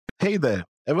Hey there,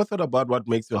 ever thought about what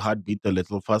makes your heart beat a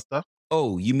little faster?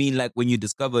 Oh, you mean like when you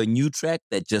discover a new track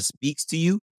that just speaks to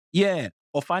you? Yeah,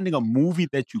 or finding a movie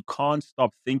that you can't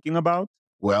stop thinking about.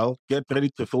 Well, get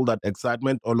ready to feel that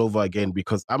excitement all over again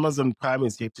because Amazon Prime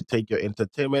is here to take your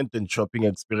entertainment and shopping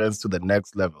experience to the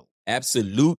next level.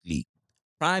 Absolutely.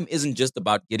 Prime isn't just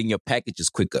about getting your packages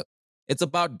quicker. It's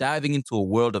about diving into a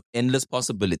world of endless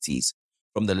possibilities,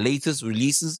 from the latest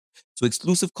releases to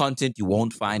exclusive content you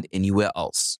won't find anywhere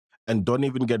else. And don't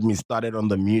even get me started on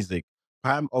the music.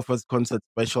 Prime offers concert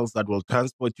specials that will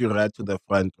transport you right to the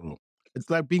front row. It's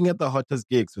like being at the hottest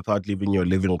gigs without leaving your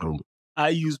living room. I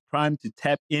use Prime to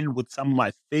tap in with some of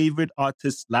my favorite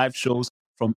artists' live shows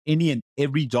from any and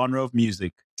every genre of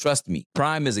music. Trust me,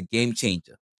 Prime is a game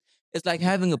changer. It's like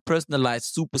having a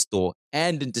personalized superstore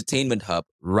and entertainment hub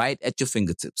right at your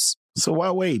fingertips. So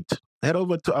why wait? Head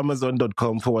over to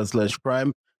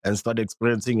amazon.com/prime and start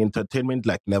experiencing entertainment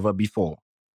like never before.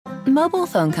 Mobile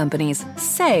phone companies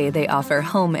say they offer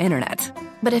home internet.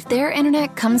 But if their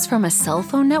internet comes from a cell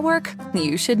phone network,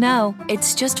 you should know.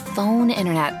 It's just phone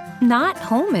internet, not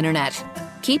home internet.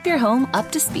 Keep your home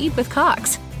up to speed with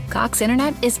Cox. Cox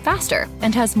internet is faster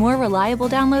and has more reliable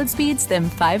download speeds than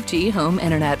 5G home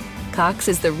internet. Cox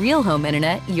is the real home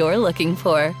internet you're looking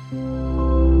for.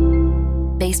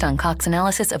 Based on Cox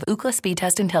analysis of Ookla speed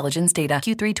test intelligence data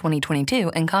Q3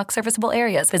 2022 and Cox serviceable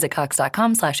areas, visit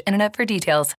cox.com/internet for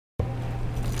details.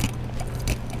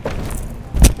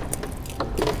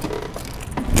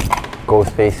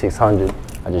 Ghostface600.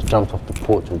 I just jumped off the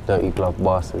porch with dirty glove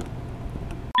bastard.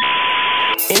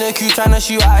 In a queue tryna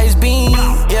shoot out his beam,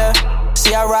 yeah.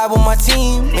 See I ride with my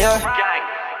team, yeah. Gang,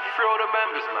 throw the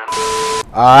members, man.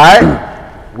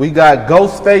 Alright, we got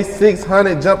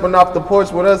Ghostface600 jumping off the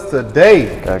porch with us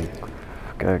today. Gag.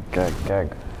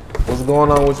 What's going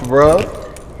on with you, bro?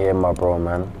 Yeah, my bro,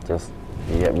 man. Just,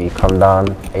 you get me, come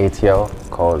down, ATL,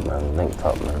 cold, man, linked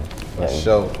up, man. For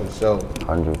sure.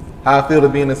 100. How I feel to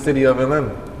be in the city of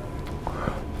Atlanta?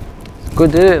 It's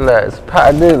good, did it, like, it's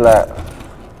packed, did it, like,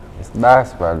 it's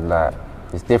nice, man, like,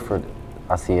 it's different.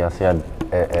 I see a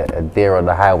deer on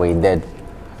the highway dead.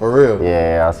 For real?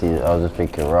 Yeah, I was just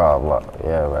thinking, raw, but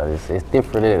yeah, man, it's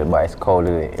different, isn't it, but it's cold,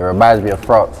 isn't it? It reminds me of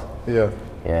France. Yeah.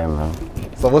 Yeah, man.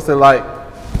 So what's it like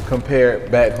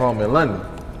compared back home in London?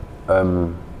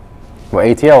 What,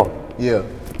 ATL? Yeah.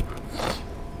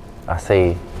 I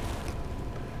say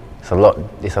it's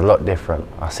a lot different.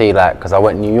 I say like, cause I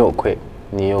went New York quick.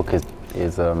 New York is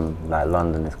like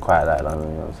London, it's quite like London,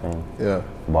 you know what I'm saying? Yeah.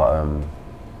 But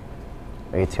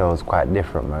ATL is quite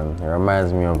different, man. It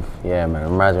reminds me of, yeah, man, it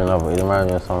reminds me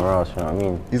of somewhere else, you know what I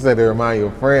mean? You said they remind you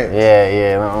of France? Yeah,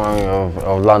 it reminds me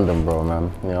of London, bro,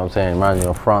 man. You know what I'm saying? It reminds me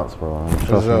of France, bro.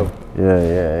 For sure.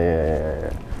 Yeah.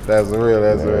 That's real.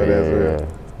 Yeah.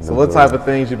 So what type of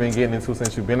things you been getting into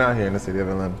since you've been out here in the city of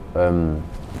Atlanta?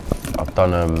 I've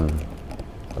done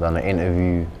an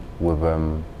interview with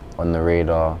On The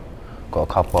Radar, got a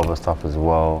couple other stuff as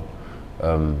well.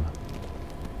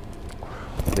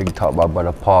 Big talk about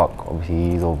Brother Park,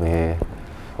 obviously he's over here.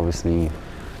 Obviously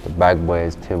the Bag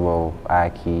Boys, Tiro,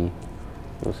 Aki,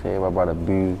 you'll say my brother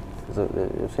Boo.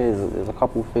 There's a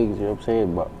couple things, you know what I'm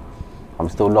saying, but I'm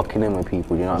still locking in with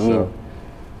people, you know what I mean?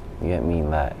 You get me,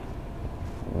 like,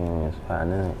 it's fine,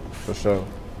 isn't it? For sure.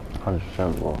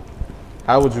 100%, bro.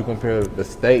 How would you compare the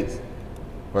States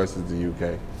versus the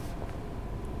UK?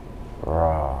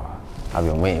 Raw. I've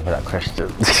been waiting for that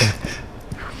question.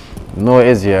 You know what it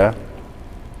is, yeah?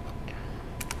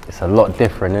 It's a lot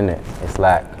different, innit? It's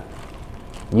like,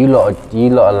 you lot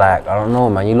are like, I don't know,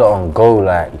 man, you lot on go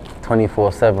like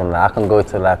 24/7. Like I can go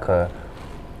to like a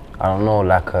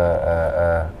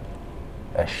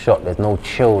shop, there's no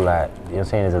chill, like, you know what I'm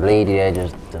saying? There's a lady there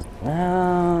just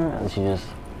and she just,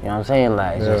 you know what I'm saying?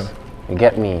 Like, it's just, you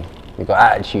get me? You got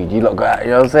attitude, you lot got,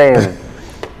 you know what I'm saying?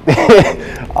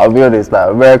 I'll be honest, like,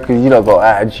 Americans, you lot got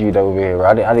attitude over here.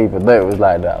 I didn't even know it was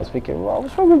like that. I was thinking, bro,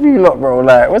 what's wrong with you lot, bro?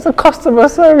 Like, where's the customer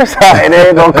service out here? There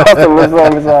ain't no customer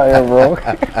service out here, bro.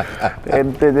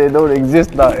 they don't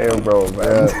exist out here, bro,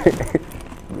 man.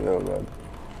 Yeah, man.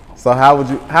 So how's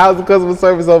the customer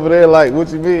service over there like?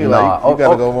 What you mean? Like, you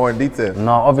gotta go more in detail.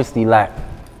 No, obviously, like,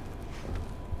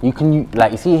 you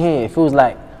see here, it feels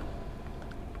like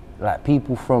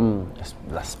people from,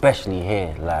 especially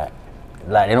here, like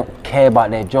they don't care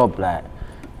about their job, like,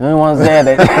 no one's there,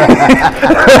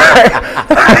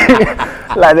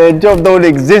 like their job don't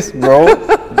exist, bro.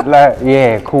 Like,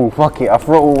 yeah, cool, fuck it, I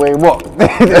throw away what?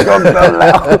 The job done,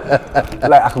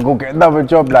 like I could go get another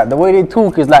job. Like, the way they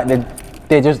talk is like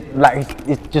they're just, like,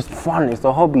 it's just fun, it's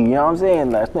a hobby, you know what I'm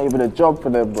saying? Like, it's not even a job for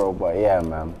them, bro, but yeah,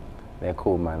 man. they're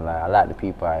cool, man. Like, I like the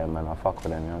people out here, man. I fuck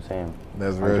with them, you know what I'm saying?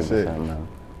 That's real shit. Man.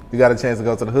 You got a chance to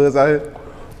go to the hoods out here?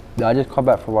 Yeah, I just come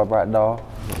back from my right now.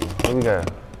 Where we go?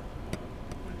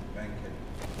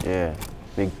 Yeah,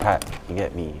 big pack, you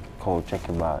get me? Cold, check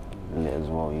him out lit as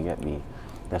well, you get me?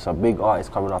 There's some big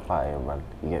artists coming up out here, man,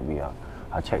 you get me?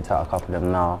 I checked out a couple of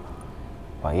them now.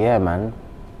 But yeah, man,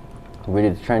 really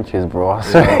the trenches, bro, I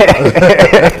swear.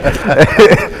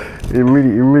 You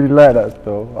really like that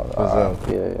stuff.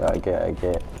 Yeah, I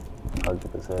get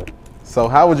 100%. So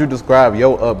how would you describe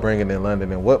your upbringing in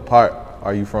London and what part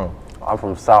are you from? I'm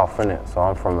from South, innit? So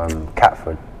I'm from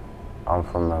Catford. I'm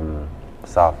from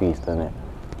Southeast, innit?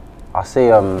 I say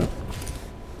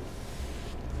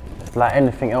it's like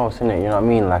anything else, innit? You know what I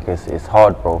mean? Like it's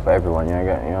hard, bro, for everyone. You know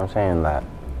what I'm saying? Like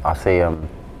I say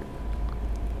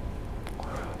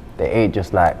they ain't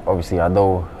just like, obviously I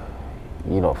know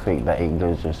you don't think that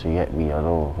English just, you get me? I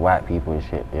know white people and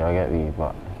shit, you know, get me?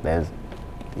 But there's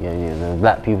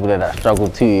black people there that struggle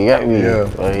too, you get me? Yeah.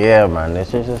 But yeah, man,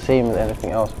 it's just the same as anything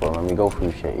else, bro, man. We go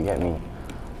through shit, you get me?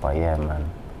 But yeah, man,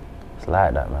 it's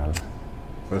like that, man.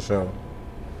 For sure.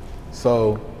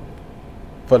 So,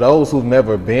 for those who've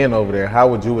never been over there, how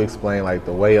would you explain like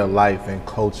the way of life and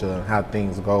culture and how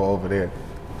things go over there?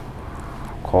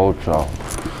 Culture.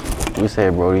 You say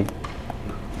it, Brody.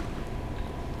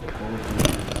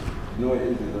 You know,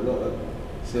 there's a lot of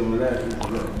similarities, a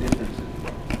lot of differences.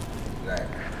 Like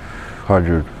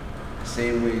 100.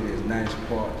 Same way there's nice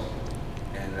parts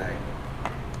and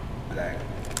like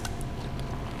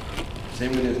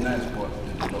same way there's nice parts,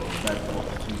 there's a lot of bad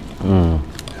parts too. And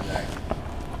like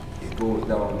it goes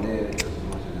down there just as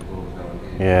much as it goes down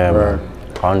here. Yeah, man.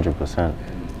 100%.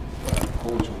 And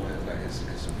culture wise, like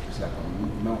it's like a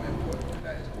mountain pot.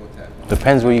 Like it's all type.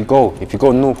 Depends where you go. If you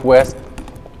go northwest,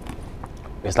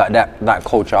 it's like that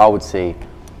culture, I would say,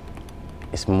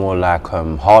 it's more like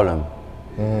Harlem.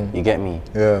 You get me?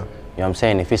 Yeah. You know what I'm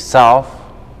saying? If it's south,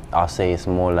 I'll say it's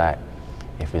more like,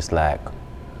 if it's like,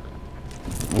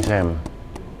 you saying?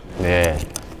 Yeah.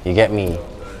 You get me?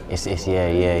 It's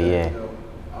yeah.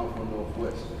 I'm from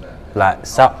northwest. Like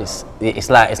south, it's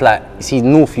like you see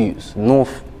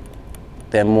north,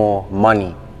 they're more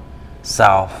money.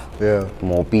 South, Yeah.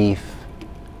 more beef.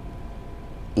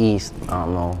 East, I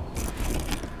don't know,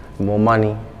 more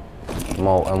money,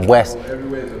 more, and west,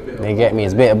 they get me,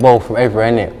 it's a bit of both from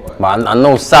everywhere, innit? But I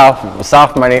know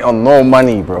South man ain't on no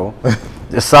money, bro.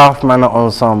 The South man are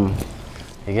on some,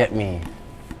 you get me,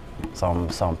 some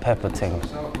pepper thing,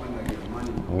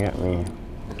 you get me?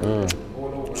 All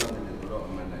over London, there's a lot of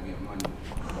men that get money,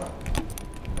 but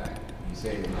like you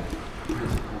say, like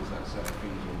principles, like certain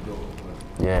things will go, but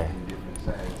Yeah. in different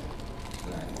sides.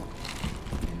 Like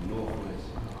in Northwest,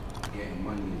 getting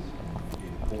money is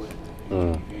important. If you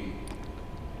ain't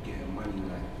getting money,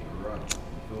 like you're run. You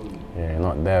feel me? Yeah,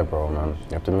 not there, bro, man.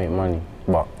 You have to make money.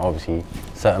 But obviously,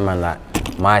 certain man, like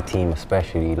my team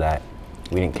especially, like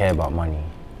we didn't care about money.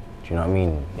 Do you know what I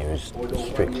mean? It was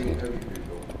strictly, you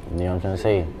know what I'm trying to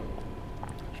say?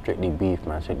 Strictly beef,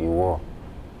 man. Strictly war.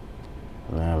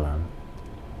 Yeah, man.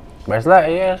 But it's like,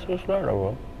 yeah, it's like that,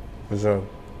 bro. For sure.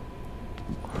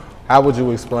 How would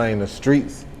you explain the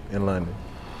streets in London?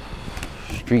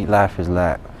 Street life is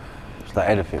like, it's like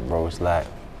anything, bro. It's like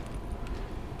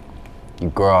you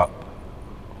grow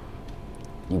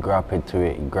up into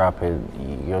it. You know what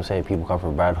I'm saying? People come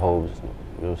from bad homes. You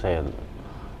know what I'm saying?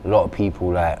 A lot of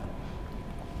people like.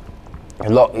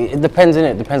 It depends,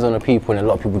 innit? It depends on the people, and a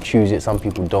lot of people choose it. Some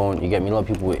people don't. You get me? A lot of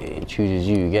people it chooses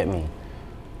you. You get me?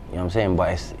 You know what I'm saying?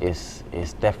 But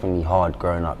it's definitely hard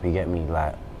growing up. You get me?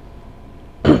 Like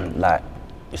like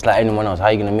it's like anyone else. How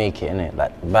you gonna make it, innit?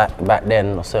 Like back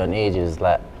then, at certain ages,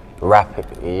 like rap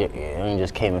it only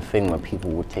just came a thing where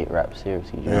people would take rap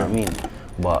seriously. You know what I mean?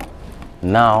 But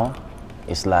now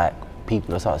it's like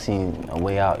people start seeing a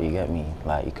way out. You get me?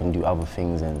 Like you can do other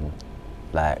things and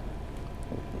like.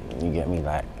 You get me,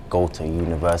 like go to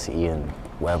university and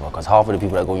whatever. Because half of the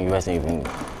people that go to university even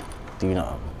do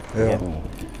nothing. You get me?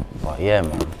 But yeah,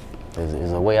 man,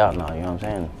 there's a way out now. You know what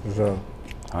I'm saying? For sure.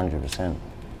 100%.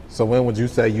 So when would you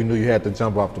say you knew you had to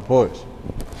jump off the porch?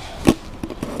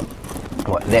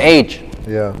 What, the age?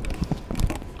 Yeah.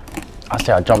 I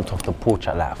say I jumped off the porch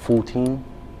at like 14.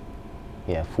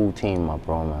 Yeah, 14, my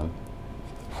bro, man.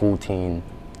 14.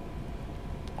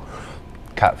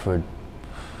 Catford.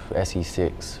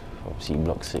 SE6, obviously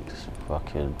block 6,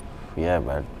 fucking, yeah,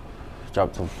 man.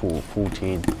 Jumped to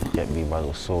 14, get me by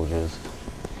those soldiers.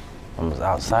 I was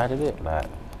outside of it, like,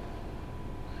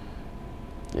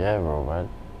 yeah, bro, man.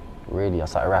 Really, I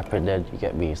started rapping then, you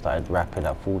get me? Started rapping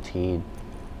at 14.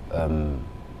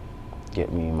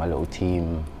 Get me my little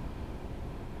team.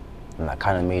 and I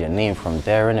kind of made a name from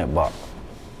there, innit? But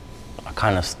I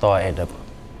kind of started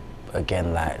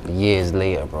again like years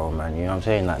later, bro, man. You know what I'm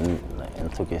saying? Like,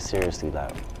 and took it seriously,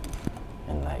 like,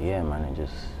 and like, yeah, man, it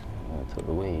just took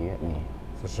the way. You get me?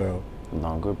 For sure. I'm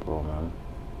done good, bro, man.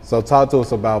 So talk to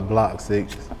us about Block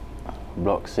 6.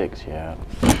 Block 6, yeah.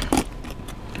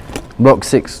 Block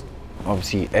 6,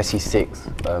 obviously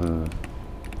SE6.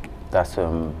 That's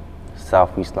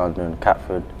Southeast London,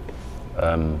 Catford.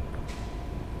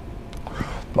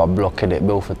 But blockade it,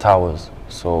 Milford Towers.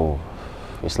 So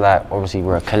it's like, obviously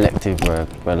we're a collective,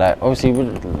 we're like, obviously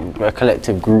we're a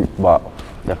collective group, but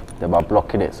they're by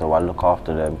blocking it, so I look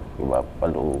after them. I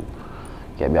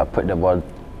put them on,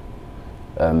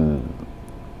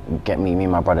 get me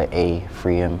and my brother A,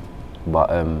 free him. But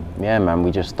yeah, man,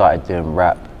 we just started doing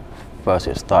rap. First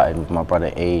it started with my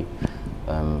brother A.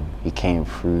 He came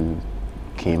through,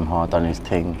 came hard, done his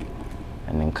thing,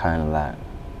 and then kind of like,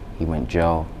 he went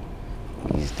jail.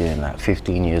 He's doing like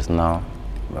 15 years now.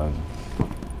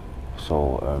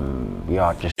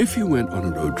 Yeah, just... If you went on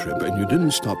a road trip and you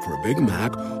didn't stop for a Big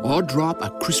Mac or drop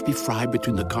a crispy fry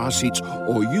between the car seats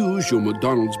or use your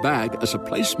McDonald's bag as a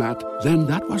placemat, then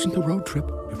that wasn't a road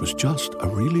trip. It was just a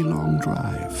really long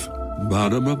drive.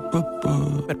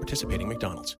 Ba-da-ba-ba-ba. At participating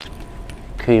McDonald's.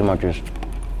 Came, I just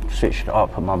switched it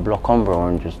up, put my block on, bro,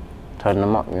 and just turned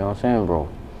them up, you know what I'm saying, bro?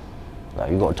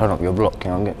 Like, you gotta turn up your block,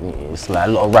 you know, get me? It's like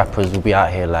a lot of rappers will be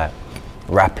out here, like,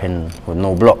 rapping with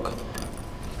no block.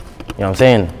 You know what I'm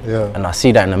saying? Yeah. And I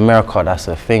see that in America, that's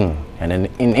a thing. And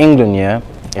in England, yeah,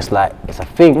 it's like, it's a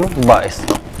thing, but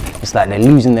it's like they're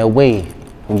losing their way.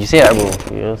 When you say that, bro,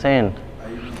 you know what I'm saying?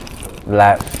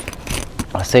 Like,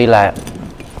 I say like,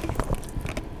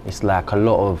 it's like a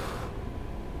lot of,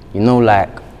 you know, like,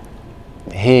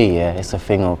 here, yeah, it's a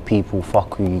thing of people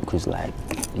fuck with you because, like,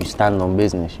 you stand on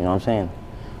business, you know what I'm saying?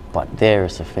 But there,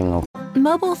 it's a thing of...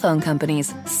 Mobile phone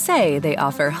companies say they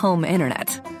offer home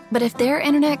internet. But if their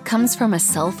internet comes from a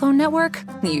cell phone network,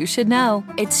 you should know.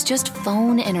 It's just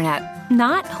phone internet,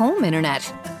 not home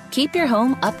internet. Keep your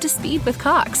home up to speed with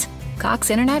Cox. Cox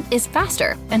internet is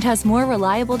faster and has more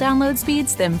reliable download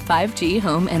speeds than 5G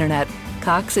home internet.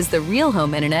 Cox is the real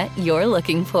home internet you're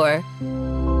looking for.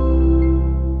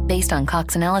 Based on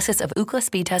Cox analysis of Ookla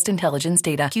speed test intelligence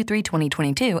data Q3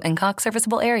 2022 and Cox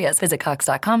serviceable areas, visit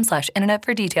cox.com/internet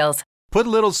for details. Put a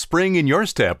little spring in your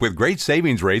step with great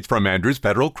savings rates from Andrews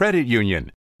Federal Credit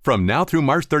Union. From now through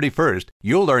March 31st,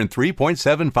 you'll earn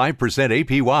 3.75%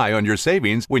 APY on your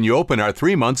savings when you open our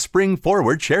 3-month Spring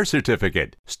Forward Share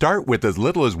Certificate. Start with as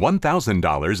little as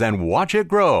 $1,000 and watch it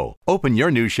grow. Open your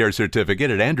new share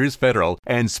certificate at Andrews Federal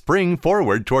and spring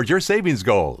forward towards your savings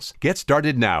goals. Get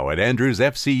started now at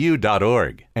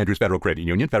andrewsfcu.org. Andrews Federal Credit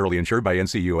Union, federally insured by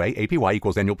NCUA. APY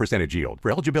equals annual percentage yield.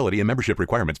 For eligibility and membership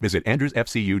requirements, visit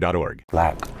andrewsfcu.org.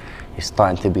 Like, it's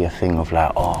starting to be a thing of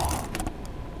like, oh,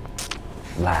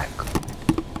 like,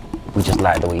 we just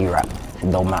like the way you rap. It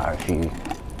don't matter if you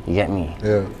get me?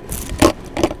 Yeah.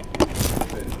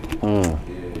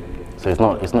 So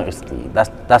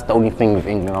that's the only thing with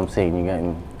England I'm saying, you get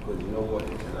me?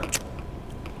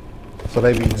 So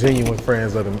they be genuine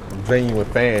fans of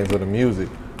the music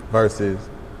versus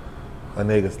a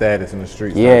nigga status in the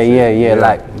streets. Yeah.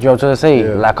 Like, you know what I'm trying to say?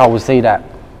 Yeah. Like, I would say that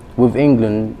with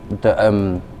England,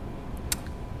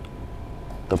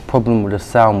 the problem with the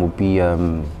sound would be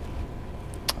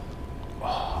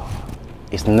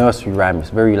it's nursery rhyme. It's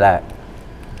very like,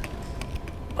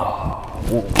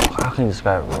 how can you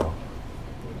describe it, bro?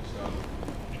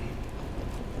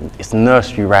 It's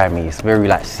nursery rhyming. It's very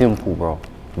like simple, bro.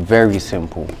 Very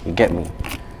simple. You get me?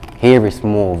 Here it's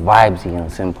more vibesy and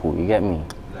simple. You get me?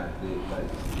 Like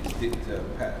stick to a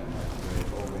pattern.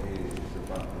 Like over here, it's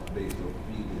about it's based on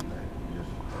feeling. Like you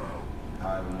just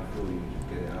however you feel, you just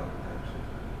get it out.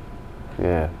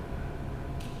 Yeah.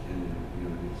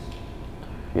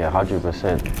 Yeah,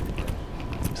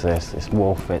 100%. So it's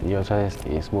more authentic, you know what I'm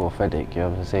saying? It's more authentic, you know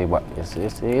what I'm saying? But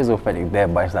it is authentic there,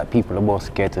 but it's like people are more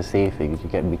scared to say things, you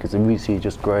get me? Because the music is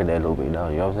just growing there a little bit now,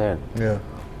 you know what I'm saying? Yeah.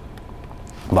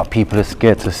 But people are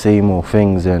scared to say more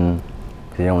things and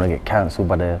they don't want to get cancelled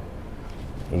by the,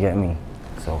 you get me?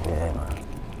 So yeah, man,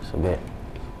 it's a bit.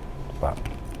 But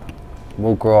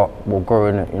we'll grow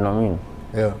in it, you know what I mean?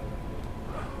 Yeah.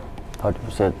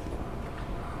 100%.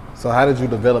 So how did you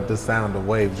develop the sound of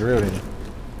wave drill then?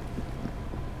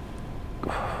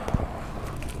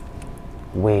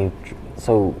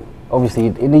 So obviously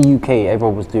in the UK,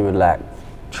 everyone was doing like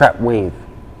trap wave.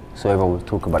 So everyone was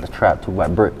talking about the trap, talking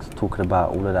about bricks, talking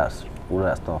about all of that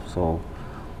stuff. So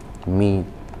me,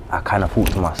 I kind of thought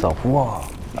to myself, whoa.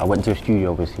 I went to a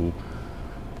studio obviously,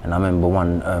 and I remember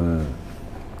one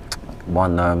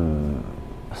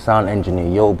sound engineer,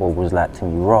 Yobo, was like to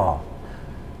me, raw,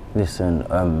 listen,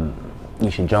 you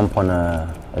should jump on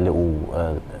a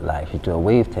little, like, you should do a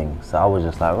wave thing. So I was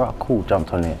just like, right, cool,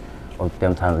 jumped on it. Or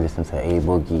them times I listened to A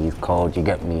Boogie, it's cold, you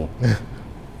get me?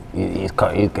 You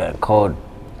get cold.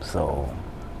 So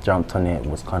jumped on it,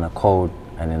 was kind of cold.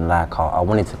 And then like, I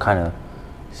wanted to kind of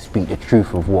speak the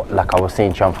truth of what, like I was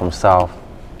saying, I'm from South.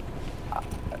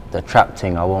 The trap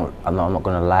thing, I'm not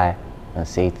gonna lie and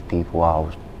say to people, I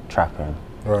was trapping.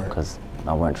 Right. Because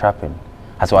I weren't trapping.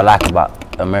 That's what I like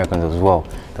about Americans as well.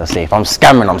 They'll say, if I'm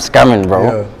scamming, bro.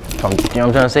 Yeah. You know what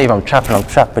I'm trying to say? If I'm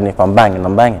trapping. If I'm banging,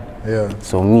 I'm banging. Yeah.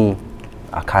 So me,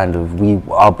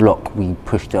 our block, we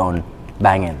pushed it on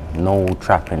banging, no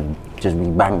trapping, just be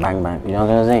bang, bang, bang. You know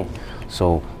what I'm saying?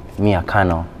 So me,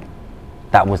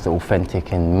 that was the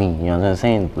authentic in me. You know what I'm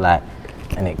saying? Like,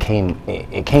 and it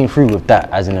came through with that,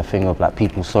 as in a thing of like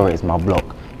people saw it as my block.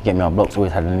 You get me? Our block's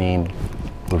always had a name.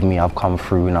 With me, I've come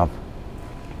through and I've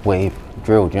waved,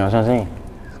 drilled. You know what I'm saying?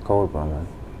 It's cold, bro, man.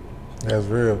 That's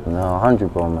real. No,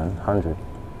 100, bro, man, 100.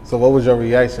 So what was your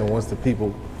reaction once the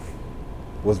people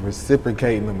was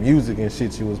reciprocating the music and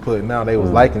shit you was putting out? They was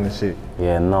liking the shit.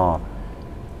 Yeah, no,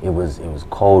 it was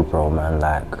cold, bro, man.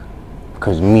 Like,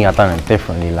 cause me, I done it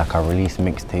differently. Like, I released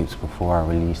mixtapes before I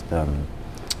released I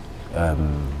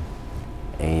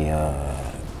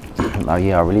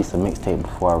released a mixtape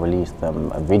before I released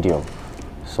a video.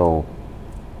 So,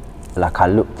 like, I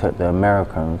looked at the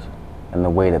Americans and the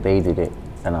way that they did it,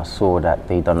 and I saw that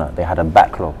they had a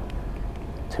backlog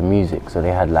to music. So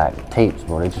they had like tapes,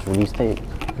 bro. They just released tapes.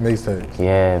 Mixtapes.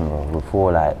 Yeah, bro.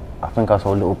 Before, like, I think I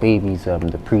saw Little Baby's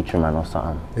The Preacher Man or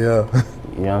something. Yeah.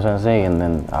 You know what I'm trying to say? And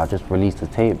then I just released a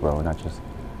tape, bro, and I just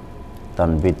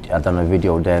done a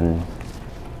video. Then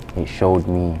it showed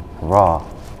me raw.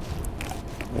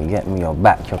 You get me? You're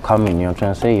back. You're coming. You know what I'm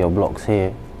trying to say? Your block's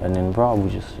here. And then, bro,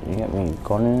 we just, you get me,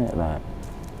 gone in it, like,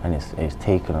 and it's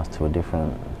taken us to a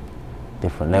different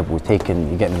level. It's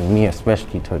taken, you get me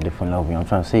especially, to a different level. You know what I'm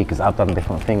trying to say? Because I've done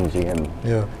different things. You get me?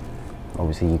 Yeah.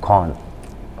 Obviously, you can't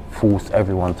force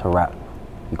everyone to rap.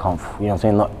 You can't, you know what I'm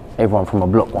saying? Not everyone from a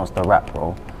block wants to rap,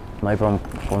 bro. Not everyone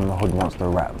from the hood wants to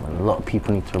rap, man. A lot of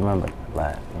people need to remember,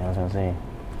 like, you know what I'm saying?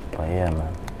 But yeah,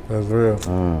 man. That's real.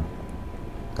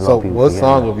 So what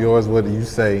song of yours would you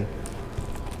say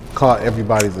caught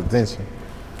everybody's attention?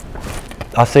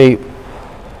 I say,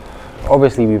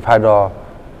 obviously we've had our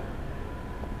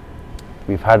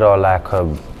like,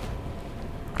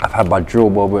 I've had my drill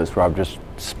moments where I've just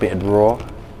spitted raw,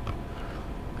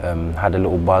 had a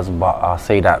little buzz, but I'll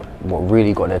say that what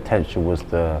really got the attention was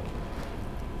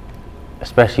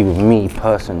especially with me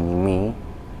personally,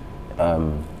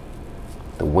 the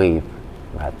wave,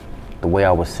 like the way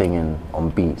I was singing on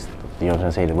beats, you know what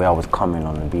I'm saying, the way I was coming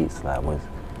on the beats, like,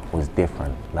 was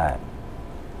different. Like,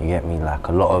 you get me? Like,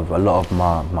 a lot of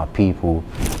my people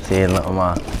saying, a lot of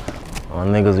my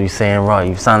niggas be saying, right,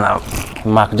 you sound like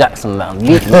Michael Jackson, like,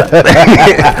 beat. You know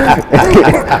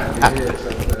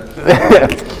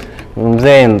what I'm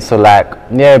saying? So, like,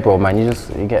 yeah, bro, man, you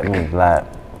get me? Like,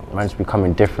 man, just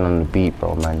becoming different on the beat,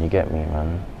 bro, man, you get me,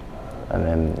 man? And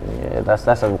then, yeah, that's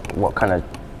what kind of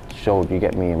showed, you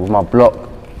get me? With my block,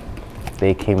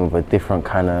 they came with a different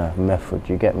kind of method,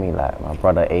 you get me? Like, my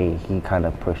brother A, he kind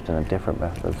of pushed in a different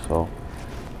method, so,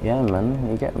 yeah, man,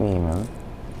 you get me, man?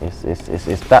 It's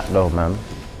that though, man.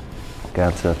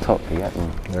 Going to the top, you get me?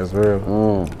 That's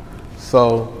real.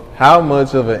 So, how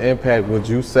much of an impact would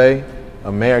you say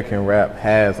American rap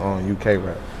has on UK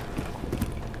rap?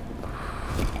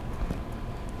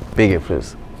 Big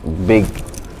influence. Big,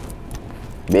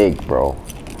 bro.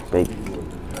 Big.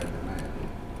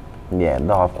 Yeah,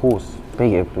 no, of course.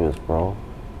 Big influence, bro.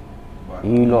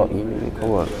 You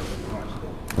come on.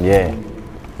 Yeah.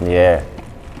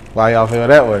 Why y'all feel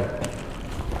that way?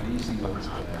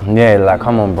 Yeah, like,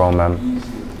 come on, bro, man.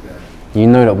 You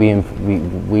know that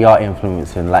we are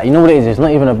influencing. Like, you know what it is? It's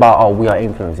not even about, we are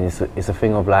influencing. It's a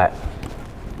thing of, like,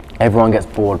 everyone gets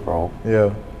bored, bro.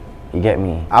 Yeah. You get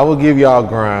me? I will give y'all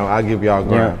ground. I'll give y'all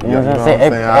ground. You know what I'm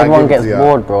saying? Everyone gets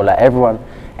bored, bro. Like,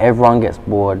 everyone gets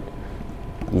bored.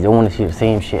 You don't want to see the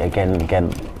same shit again and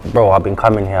again. Bro, I've been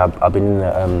coming here. I've been in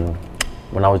the,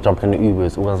 when I was jumping in the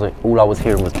Ubers, all I was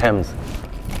hearing was Thames.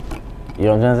 You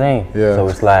know what I'm saying? Yeah. So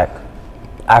it's like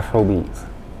Afro beats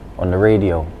on the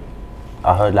radio.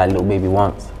 I heard like Little Baby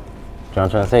once. Do you know what I'm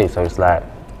trying to say? So it's like,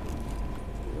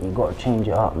 you gotta change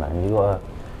it up, man. You know what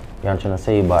I'm trying to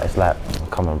say? But it's like,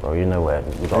 come on, bro. You know where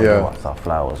we gotta know what's our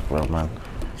flowers, bro, man.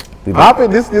 Pop it.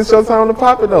 This is your time to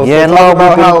pop it though. Yeah, so talk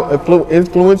about how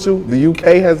influential the UK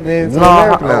has been to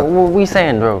America now. What we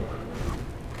saying, bro?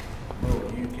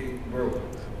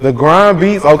 The grind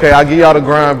beats, okay, I give y'all the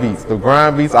grind beats. The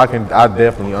grind beats, I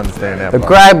definitely understand that. The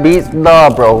grind beats, nah,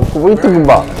 bro. What are you talking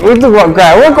about? What are you talking about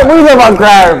grind? What you know about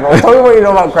grind, bro? Tell me what you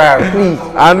know about grind, please.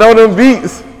 I know them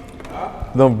beats.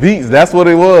 Them beats, that's what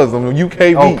it was. Them UK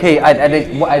beats. Okay,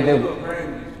 what I did.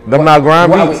 Them not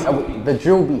grind beats. The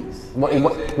drill beats. You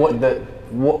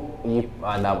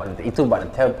talking about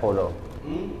the tempo though?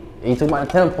 You talking about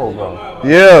the tempo, bro?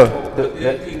 Yeah.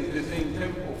 The same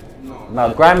tempo.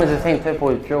 No, grime is the same tempo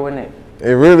as drill, isn't it?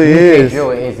 It really is.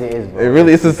 Drill, it is, bro. It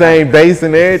really, it's the same bass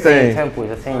and everything. It's the same tempo,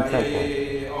 it's the same tempo.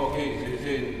 Okay, so you're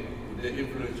saying the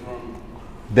influence from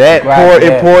that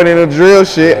important in the drill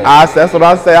shit. Yeah. That's what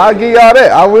I say. I'll give y'all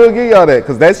that. I will give y'all that,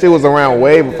 cause that shit was around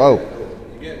way before.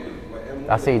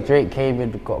 I say Drake came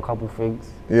in, got a couple things.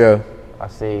 Yeah.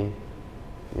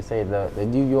 You say the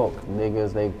New York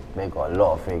niggas, they got a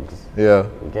lot of things. Yeah.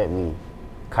 You get me?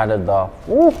 Canada.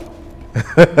 Woo.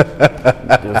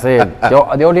 I'm saying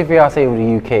the only thing I say with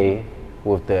the UK,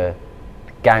 with the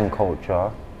gang culture,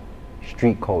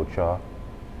 street culture,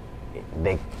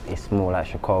 it's more like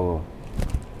Chicago.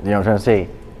 You know what I'm trying to say?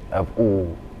 Of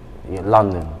all,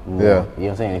 London. More. Yeah. You know what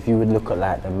I'm saying? If you would look at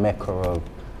like the Mecca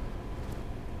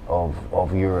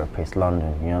of Europe, it's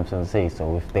London. You know what I'm trying to say?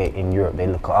 So if they're in Europe, they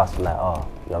look at us like, you know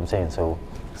what I'm saying? So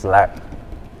it's like,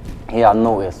 here I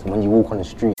notice when you walk on the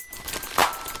street.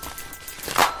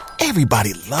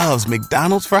 Everybody loves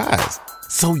McDonald's fries.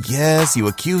 So yes, you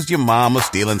accused your mom of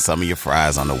stealing some of your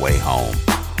fries on the way home.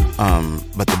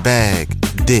 But the bag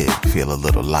did feel a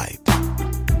little light.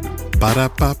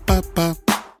 Ba-da-ba-ba-ba.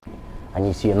 And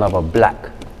you see another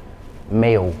black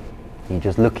male, you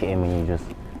just look at him and you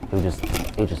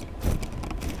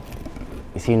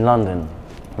see in London,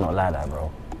 not like that,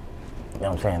 bro. You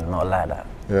know what I'm saying? Not like that.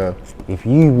 Yeah. If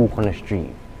you walk on the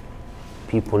street,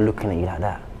 people looking at you like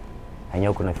that, and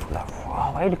you're gonna feel like,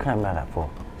 why are you looking at me like that for?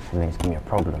 And then it's gonna be a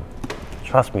problem.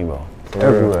 Trust me, bro. It's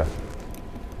everywhere.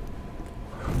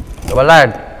 Yo, I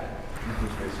lied.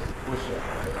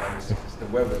 The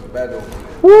weather's bad over here.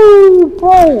 Woo,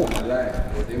 bro! I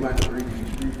lied. They might bring you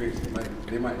screw face.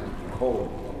 They might just be cold.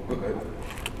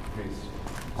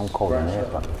 I'm cold in here,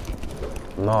 but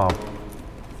no.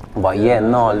 But yeah,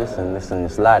 no, listen,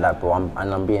 it's like that, bro.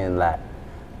 I'm being like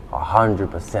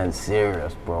 100%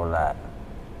 serious, bro. Like,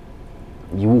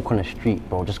 you walk on the street,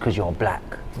 bro, just because you're black,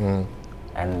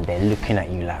 and they're looking at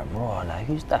you like, bro, like,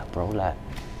 who's that, bro? Like,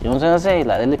 you know what I'm trying to say?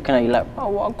 Like, they're looking at you like, oh,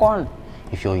 what gone?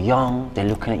 If you're young, they're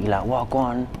looking at you like, what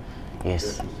gone?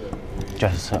 Yes,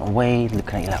 dress a certain way,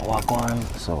 looking at you like, what gone?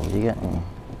 So, you get me?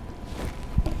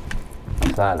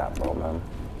 It's like that, bro, man.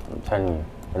 I'm telling you.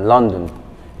 In London,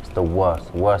 it's the worst.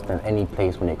 Worse than any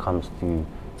place when it comes to,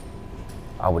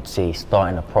 I would say,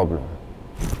 starting a problem.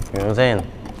 You know what I'm saying?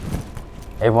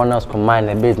 Everyone else can mind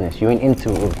their business. You ain't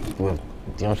into it with you know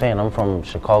what I'm saying? I'm from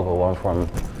Chicago, I'm from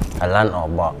Atlanta,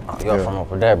 but you're from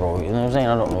over there, bro. You know what I'm saying?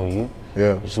 I don't know you.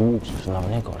 Yeah. Just walk, just another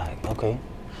nigga, like, okay.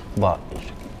 But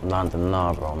London,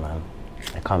 nah, bro, man.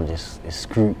 It comes this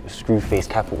screw face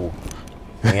capital.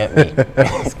 You get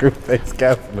me? Screw face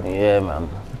capital. Yeah, man.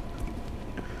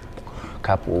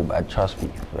 Capital, bad, trust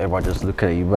me. Everyone just look at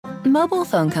you. Mobile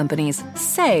phone companies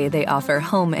say they offer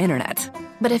home internet.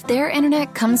 But if their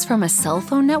internet comes from a cell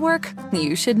phone network,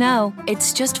 you should know.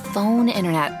 It's just phone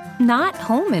internet, not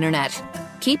home internet.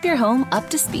 Keep your home up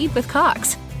to speed with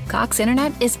Cox. Cox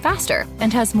internet is faster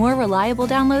and has more reliable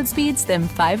download speeds than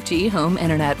 5G home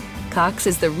internet. Cox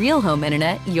is the real home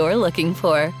internet you're looking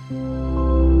for.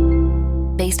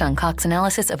 Based on Cox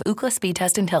analysis of Ookla speed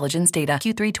test intelligence data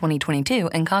Q3 2022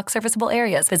 and Cox serviceable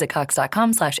areas, visit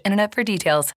cox.com/internet for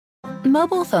details.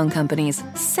 Mobile phone companies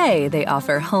say they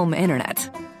offer home internet.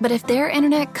 But if their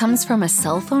internet comes from a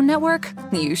cell phone network,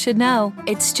 you should know.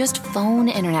 It's just phone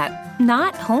internet,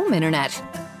 not home internet.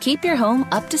 Keep your home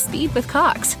up to speed with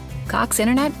Cox. Cox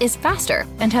internet is faster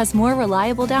and has more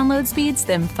reliable download speeds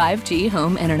than 5G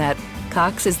home internet.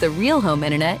 Cox is the real home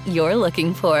internet you're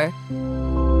looking for.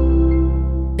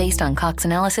 Based on Cox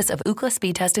analysis of Ookla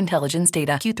speed test intelligence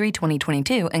data Q3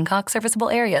 2022 and Cox serviceable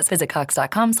areas, visit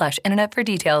cox.com/internet for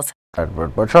details.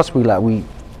 But trust me, like we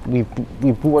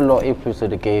brought a lot of influence to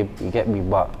the game. You get me?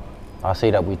 But I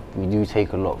say that we do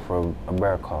take a lot from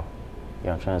America. You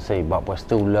know what I'm trying to say? But we're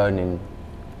still learning.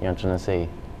 You know what I'm trying to say?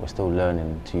 We're still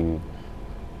learning to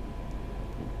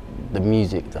the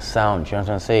music, the sound. You know what I'm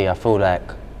trying to say? I feel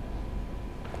like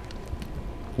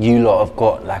you lot have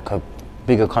got like a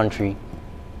bigger country,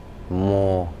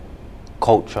 more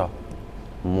culture,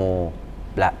 more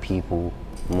black people,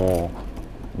 more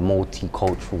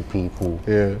multicultural people.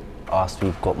 Yeah. Us,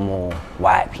 we've got more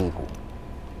white people.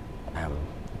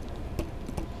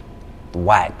 The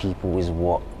white people is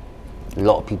what a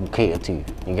lot of people cater to. You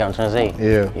get what I'm trying to say?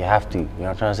 Yeah. You have to. You know what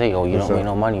I'm trying to say? Or you don't make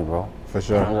no money, bro. For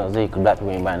sure. You know what I'm saying? Because black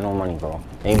people ain't buying no money, bro.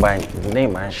 They ain't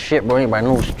buying shit, bro. They ain't buying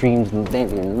no streams. They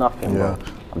ain't doing nothing, bro.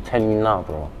 I'm telling you now,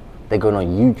 bro. They going on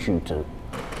YouTube to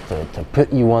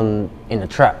put you on in the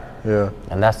trap. Yeah.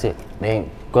 And that's it. They ain't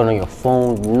going on your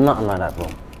phone, nothing like that, bro.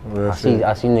 I see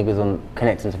niggas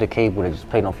connecting to the cable, they just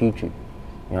playing off YouTube. You know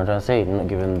what I'm trying to say? They're not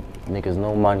giving niggas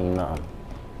no money, nothing. You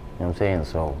know what I'm saying?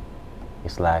 So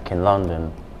it's like in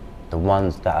London, the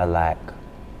ones that are like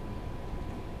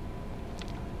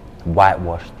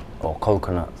whitewashed or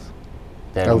coconuts.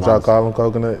 That's what y'all call them,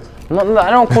 coconuts? No, I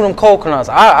don't call them coconuts.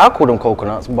 I call them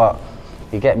coconuts, but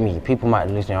you get me. People might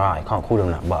listen, alright, you can't call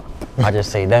them that, but I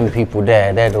just say them people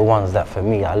there, they're the ones that for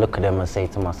me, I look at them and say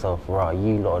to myself, right,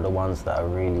 you lot are the ones that are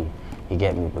really, you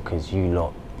get me, because you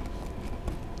lot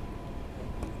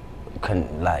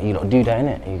can, like, you lot do that,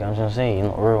 innit? You know what I'm trying to say? You're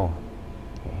not real.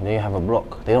 They have a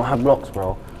block. They don't have blocks,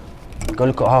 bro. Go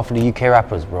look at half of the UK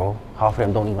rappers, bro. Half of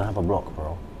them don't even have a block,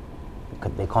 bro.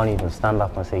 Because they can't even stand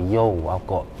up and say, yo, I've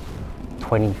got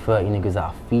 20, 30 niggas that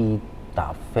I feed, that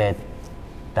I fed,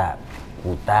 that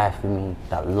will die for me,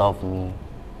 that love me.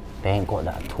 They ain't got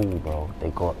that at all, bro. They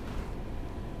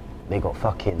got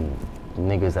fucking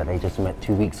niggas that they just met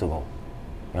 2 weeks ago.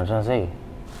 You know what I'm trying to say?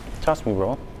 Trust me,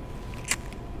 bro.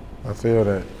 I feel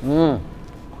that.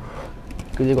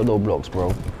 Cause they got no blocks,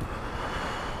 bro.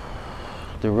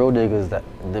 The real niggas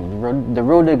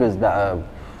that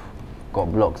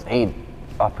got blocks ain't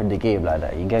up in the game like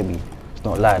that. You get me? It's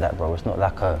not like that, bro. It's not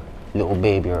like a little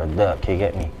baby or a Dirk. You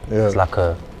get me? Yeah. It's like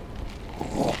a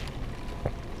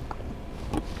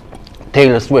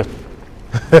Taylor Swift.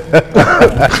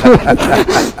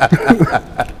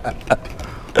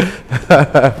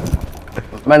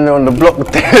 Man, they're on the block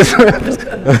with Taylor Swift.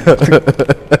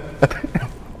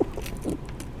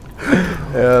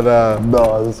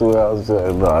 No, that's what I was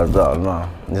saying.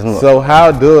 No. So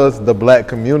how does the black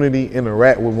community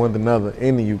interact with one another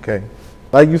in the UK?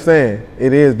 Like you saying,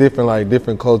 it is different, like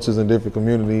different cultures and different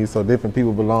communities, so different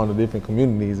people belong to different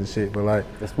communities and shit, but like...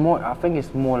 It's more, I think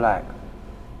it's more like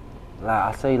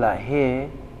I say like here,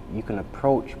 you can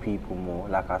approach people more,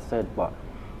 like I said, but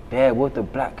there with the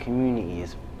black community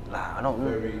is like, I don't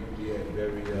know.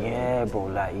 Yeah, bro,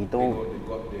 like you don't...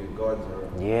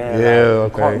 Yeah,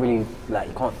 like, you can't really, like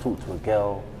you can't talk to a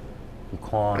girl, you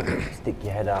can't stick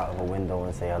your head out of a window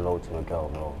and say hello to a girl,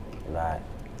 bro. Like,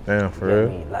 damn, for real?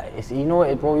 Me? Like, it's, you know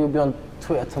what, bro, you'll be on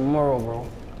Twitter tomorrow, bro.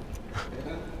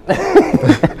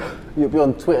 You'll be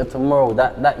on Twitter tomorrow.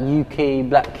 That UK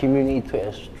black community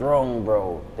Twitter strong,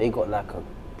 bro. They got like a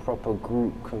proper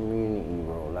group community,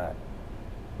 bro. Like,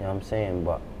 you know what I'm saying?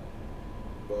 But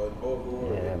overall,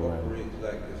 yeah, it man. operates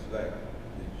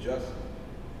it's just.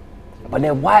 But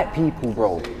they're white people,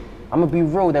 bro. I'm gonna be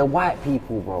real, they're white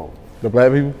people, bro. The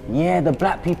black people? Yeah, the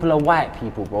black people are white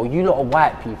people, bro. You lot are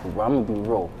white people, bro. I'm gonna be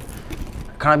real.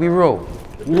 Can I be real?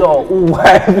 You lot are all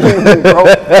white people, bro.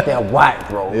 They're white,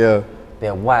 bro. Yeah.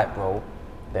 They're white, bro.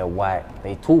 They're white.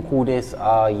 They talk all this,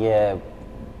 yeah,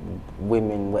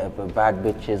 women, whatever, bad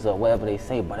bitches or whatever they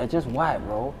say, but they're just white,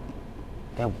 bro.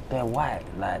 They're white.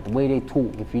 Like, the way they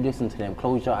talk, if you listen to them,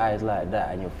 close your eyes like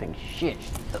that and you'll think, shit,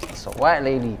 that's a white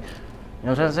lady. You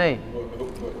know what I'm trying to say?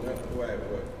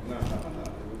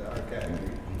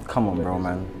 Come on, bro,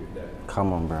 man.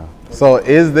 Come on, bro. So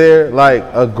is there like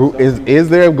a group, is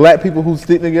there black people who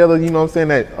stick together, you know what I'm saying,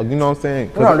 that, you know what I'm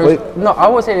saying? No, I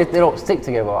won't say that they don't stick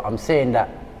together. I'm saying that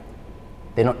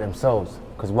they're not themselves.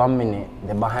 Because 1 minute,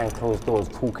 they're behind closed doors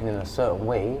talking in a certain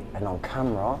way, and on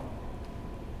camera,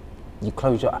 you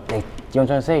close your eyes, you know what I'm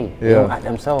trying to say? They don't act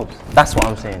themselves. That's what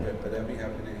I'm saying. But that be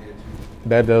happening here too.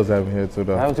 That does happen here too,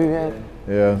 though. That do here?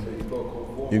 Yeah.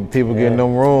 People get in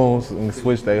them rooms and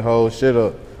switch their whole shit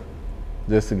up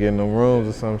just to get in them rooms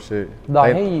or some shit. No,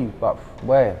 I hear you, but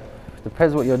where?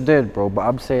 Depends what you're doing, bro. But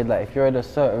I'm saying, like, if you're in a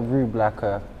certain room, like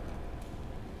a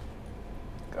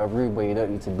room where you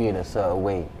don't need to be in a certain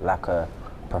way, like a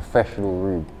professional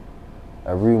room,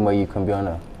 a room where you can be on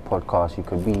a podcast, you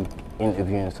could be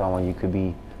interviewing someone, you could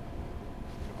be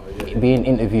being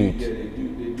interviewed.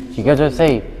 You get what I'm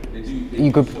saying?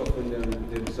 You could.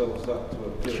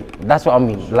 That's what I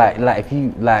mean. Like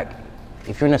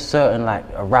if you're in a certain, like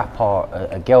a rapper,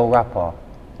 a girl rapper,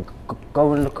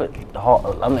 go and look at the heart.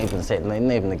 I'm not even saying, not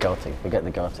even the girl thing. Forget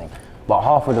the girl thing. But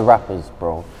half of the rappers,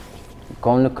 bro,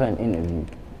 go and look at an interview.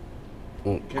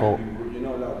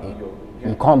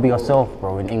 You can't be yourself,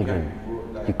 bro, in England.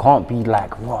 You can't be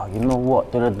like, wow, you know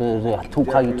what? Talk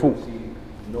how you talk.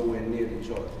 Nowhere near the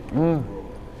charts. But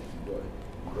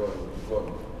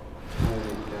tone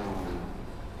it down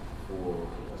for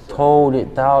a tone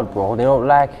it down, bro. They don't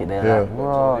like it. They're like,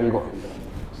 bro, you got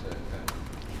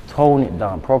tone it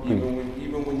down properly.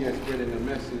 Even when you're spreading a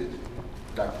message,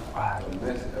 like a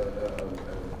message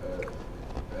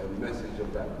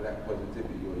of that black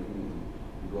positivity or unity,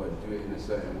 you gotta do it in a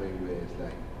certain way where it's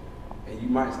like, and you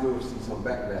might still see some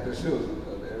backlash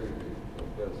of everything.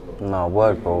 No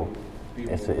word, bro.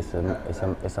 It's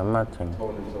a mad thing.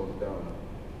 Tone themselves down.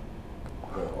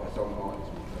 Or some artists.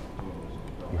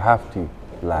 You have to.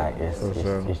 Like,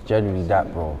 it's generally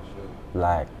that, bro.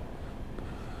 Like,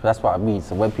 that's what I mean.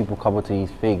 So when people come up to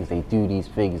these things, they do these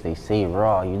things, they say,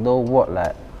 raw, you know what,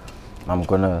 like, I'm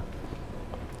gonna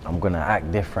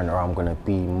act different, or I'm gonna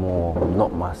be more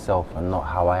not myself and not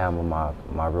how I am with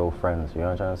my real friends. You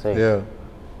know what I'm trying to say? Yeah.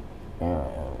 Yeah.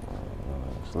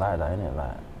 It's like that, innit?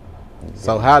 Like.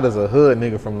 So how does a hood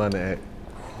nigga from London act?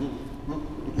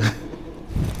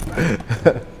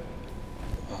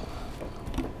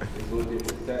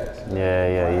 Yeah.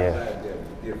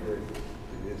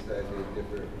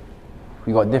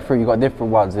 You got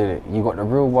different ones, innit? You got the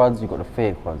real ones, you got the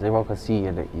fake ones. Everyone can see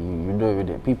it, you know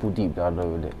it. People deep down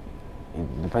know it.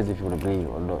 It depends if you want to believe it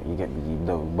or not, you get me, you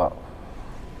know. But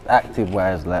active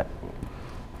wise, like,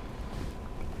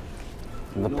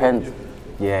 it depends.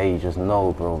 Yeah, you just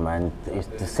know, bro, man. It's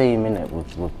the same, innit,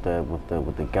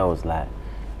 with the girls, like,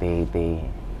 they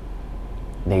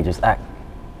just act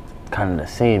kind of the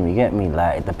same, you get me?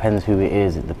 Like, it depends who it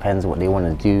is, it depends what they want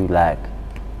to do, like,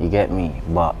 you get me?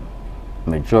 But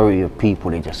majority of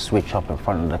people, they just switch up in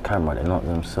front of the camera, they're not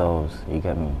themselves, you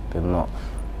get me? They're not,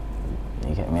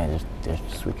 you get me? They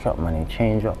just switch up, man, they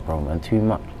change up, bro, man, too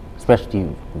much. Especially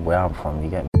where I'm from, you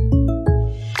get me?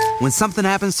 When something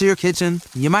happens to your kitchen,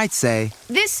 you might say,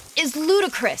 "This is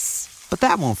ludicrous." But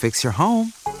that won't fix your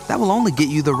home. That will only get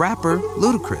you the rapper,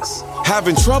 Ludacris.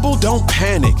 Having trouble? Don't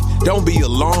panic. Don't be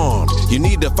alarmed. You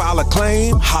need to file a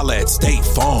claim? Holla at State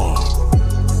Farm.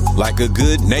 Like a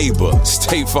good neighbor,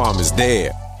 State Farm is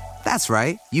there. That's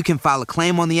right. You can file a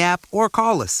claim on the app or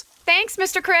call us. Thanks,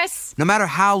 Mr. Chris. No matter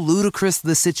how ludicrous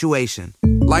the situation,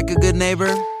 like a good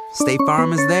neighbor, State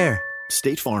Farm is there.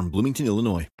 State Farm, Bloomington,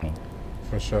 Illinois.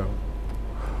 For sure.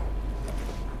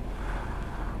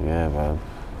 Yeah, man.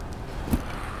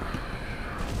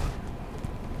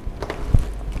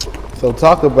 So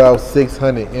talk about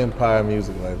 600 Empire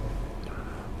Music Label.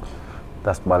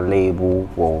 That's my label.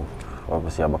 Well,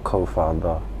 obviously I'm a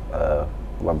co-founder.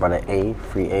 My brother A,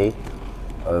 3A.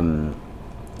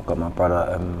 Got my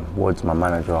brother Woods, my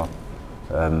manager,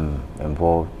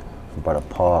 involved. My brother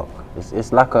Park.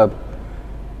 It's like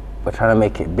we're trying to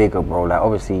make it bigger, bro. Like,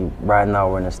 obviously right now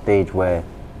we're in a stage where,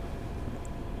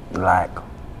 like,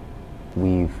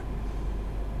 we've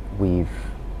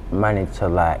managed to,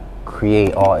 like,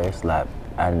 create artists, like,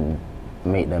 and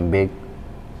make them big,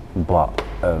 but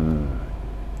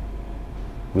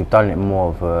we've done it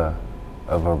more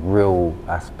of a real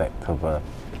aspect, of a,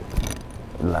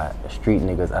 like, a street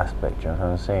niggas aspect, you know what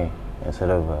I'm saying, instead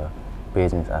of a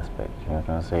business aspect, you know what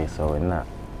I'm saying. So in that,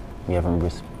 we haven't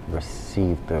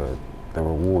received the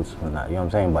rewards from that, you know what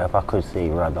I'm saying. But if I could say,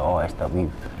 right, the artists that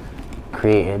we've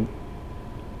created,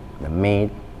 and made,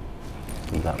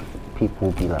 people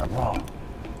would be like, wow, you know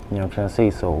what I'm trying to say.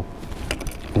 So,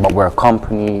 but we're a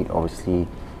company, obviously,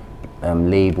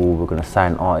 label. We're gonna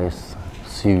sign artists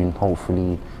soon,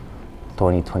 hopefully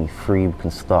 2023. We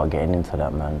can start getting into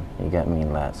that, man. You get me,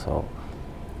 like, so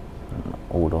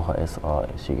all the hottest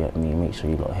artists, you get me. Make sure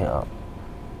you lot hit up.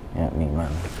 You get me,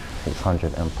 man.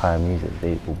 600 Empire Music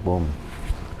label, boom.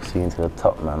 See you into the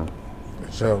top, man.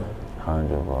 For sure.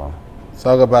 100, bro.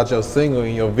 Talk about your single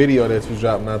and your video that you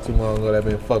dropped not too long ago that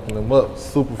been fucking them up,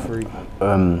 Super Freak.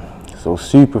 So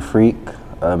Super Freak,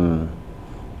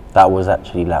 that was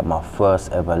actually like my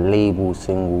first ever label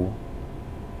single.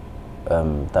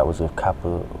 That was with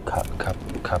Capital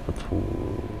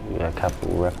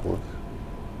Records.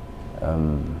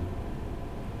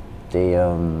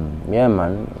 Yeah,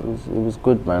 man, it was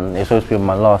good, man. It's supposed to be on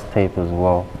my last tape as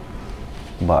well,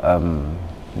 but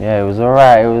yeah, it was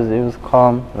alright. It was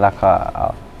calm. Like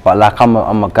but like I'm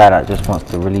a guy that just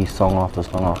wants to release song after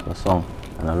song after song,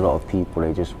 and a lot of people,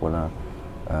 they just wanna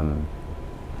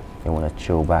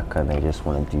chill back and they just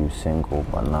wanna do single.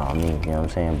 But nah, I mean, you know what I'm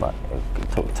saying. But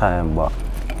it took time, but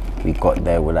we got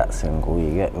there with that single.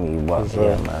 You get me? But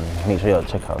yeah, man, make sure y'all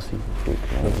check out Super Freak,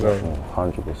 man.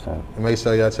 100%. Make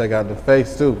sure y'all check out The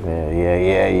Face too.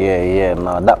 Yeah.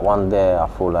 Nah, that one there, I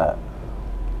feel like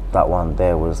that one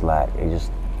there was like,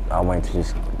 I wanted to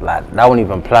just, like, that wasn't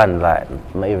even planned, like,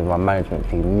 not even my management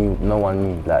team knew, no one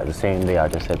knew. Like, the same day I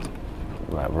just said,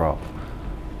 like, bro,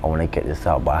 I want to get this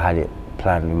out, but I had it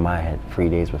planned in my head 3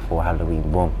 days before Halloween,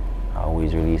 boom. I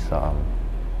always release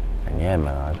And yeah,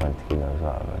 man, I just wanted to give those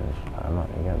up, man. I don't know,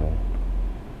 you get me?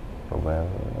 But whatever,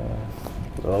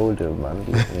 loading, man.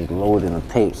 You get me? Loading the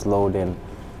tapes, loading,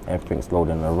 everything's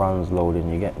loading, the runs loading,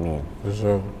 you get me? For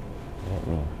sure. You get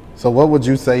me? So what would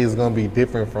you say is gonna be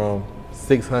different from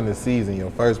 600 Season,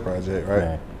 your first project, right?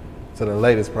 Yeah. To the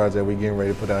latest project we getting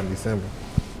ready to put out in December?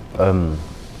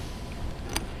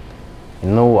 You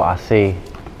know what I say?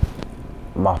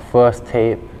 My first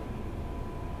tape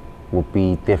would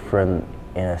be different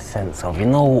in a sense of,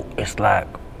 it's like,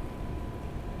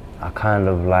 I kind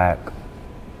of like,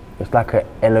 it's like an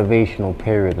elevational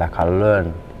period, like I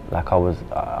learn, like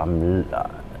I'm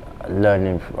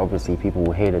learning, obviously people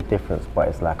will hear the difference, but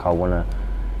it's like I wanna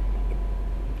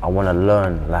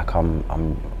learn, like I'm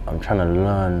trying to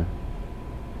learn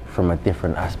from a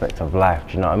different aspect of life,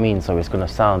 do you know what I mean? So it's gonna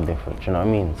sound different, do you know what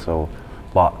I mean? So,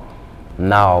 but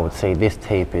now I would say this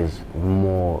tape is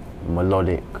more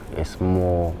melodic, it's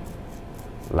more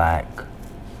like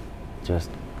just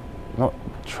not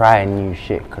trying new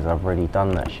shit because I've already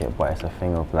done that shit, but it's a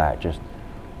thing of like just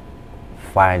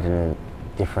finding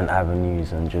different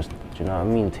avenues and just, do you know what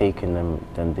I mean, taking them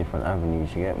different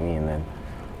avenues, you get me, and then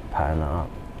pattern it up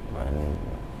and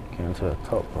getting to the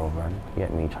top, bro, man. You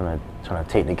get me, trying to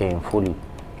take the game fully.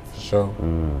 For sure.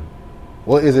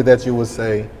 What is it that you would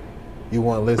say you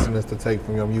want listeners to take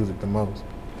from your music the most?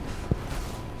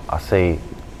 I say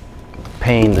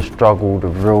pain, the struggle, the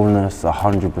realness,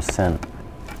 100%.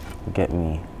 Get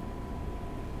me?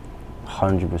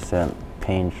 100%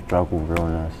 pain, struggle,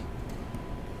 realness.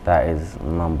 That is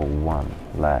number one.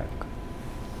 Like,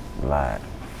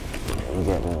 you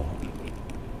get me?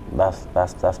 That's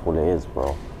what it is,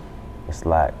 bro. It's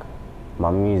like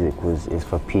my music is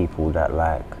for people that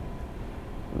like,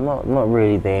 not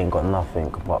really they ain't got nothing,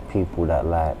 but people that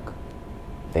like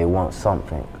they want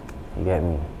something. You get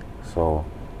me? So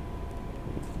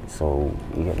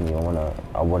you get me?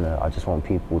 I just want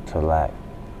people to like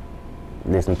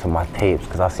listen to my tapes,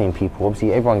 because I've seen people,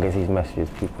 obviously everyone gets these messages,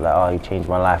 people like, oh, you changed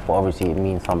my life, but obviously it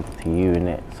means something to you,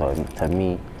 innit? So to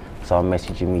me, someone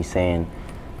messaging me saying,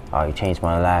 oh, you changed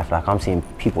my life, like I'm seeing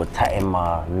people tatting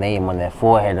my name on their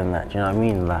forehead and that, do you know what I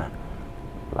mean? Like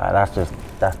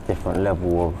that's different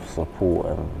level of support,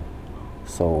 and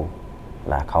so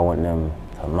like I want them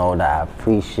to know that I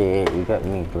appreciate it, you get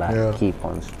me? Like keep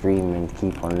on streaming,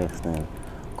 keep on listening,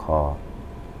 cause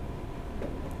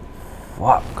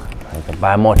fuck, I need to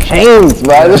buy more chains,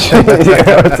 man. You know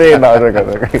what I'm saying? No, I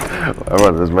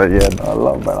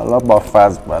love my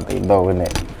fans, man. They know,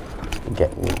 innit? You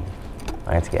get me?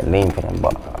 I need to get lame for them,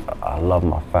 but I love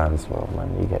my fans, bro,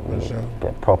 man. You get me? Sure.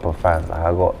 Get proper fans. Like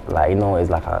I got, like, it's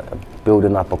like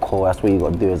building up a core. That's what you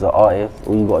got to do as an artist.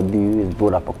 All you got to do is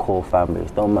build up a core fan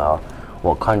base. Don't matter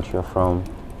what country you're from,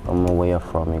 don't matter where you're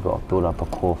from. You got to build up a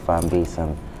core fan base,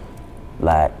 and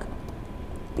like,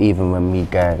 even when me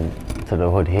going to the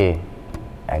hood here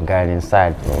and going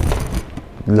inside, bro,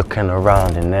 looking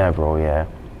around in there, bro, yeah,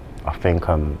 I think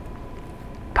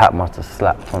Pat must have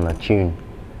slapped on a tune,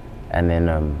 and then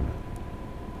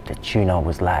the tuner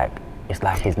was like, it's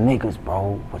like his niggas,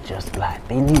 bro, were just like,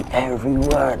 they knew every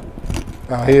word.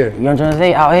 Out here. You know what I'm trying to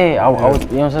say? Out here. I was,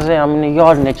 you know what I'm saying? I'm in the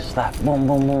yard and they just like boom,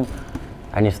 boom, boom.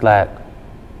 And it's like,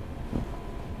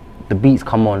 the beats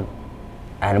come on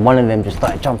and one of them just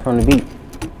started jumping on the beat.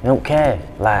 They don't care,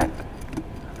 like,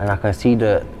 and I can see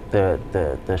the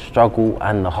struggle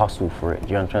and the hustle for it,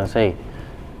 you know what I'm trying to say?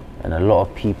 And a lot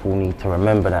of people need to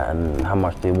remember that and how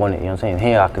much they want it, you know what I'm saying?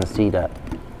 Here I can see that,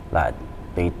 like,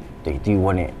 they do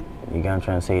want it, you know what I'm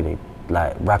trying to say? They,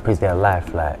 like, rap is their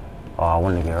life, like, oh, I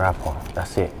want to be a rapper,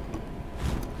 that's it.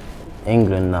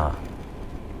 England, nah.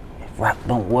 If rap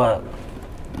don't work,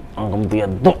 I'm gonna be a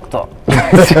doctor.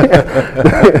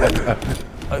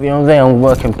 You know what I'm saying? I'm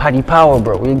working Paddy Power,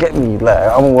 bro. You get me?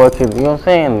 Like, I'm working, you know what I'm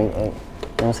saying? You know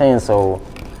what I'm saying? So,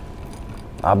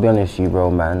 I'll be honest with you, bro,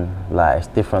 man. Like, it's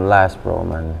different lives, bro,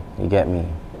 man. You get me?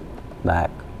 Like,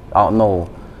 I don't know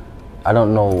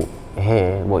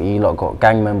here what you lot got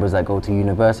gang members that go to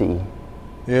university.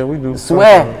 Yeah, we do.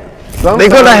 Swear. They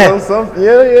got that.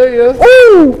 Yeah.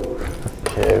 Woo!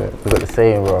 Yeah, we got the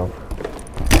same, bro.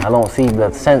 I don't see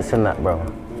the sense in that, bro.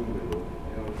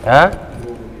 Huh?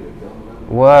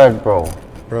 Word, bro.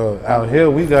 Bro, out here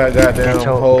we got goddamn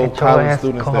whole college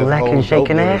students that hold dope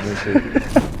dealers and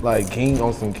shit. Like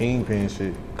on some kingpin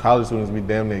shit. College students be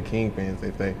damn near kingpins,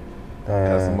 they think.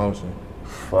 That's some motion.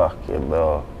 Fuck it,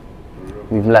 bro.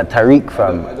 We've like Tariq,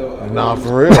 fam. Nah,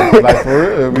 for real. Like,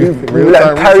 for real. We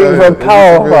like Tariq from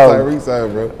Power, bro. Tariq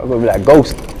side, bro. I'm gonna be like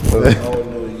Ghost. I always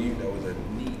know you that was a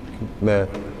neat. Man.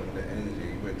 The energy,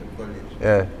 you went to college.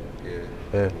 Yeah.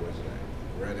 Yeah. It was like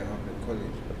right after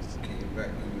college, came back,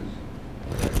 he was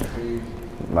like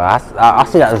But I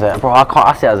see that as a, bro,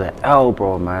 I see it as an L,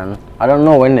 bro, man. I don't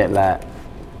know, innit, like,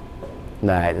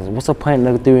 what's the point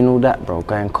of doing all that, bro?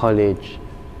 Going college,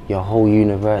 your whole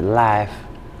universe, life,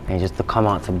 and just to come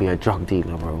out to be a drug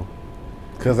dealer, bro.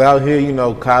 Cause out here, you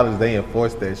know, college, they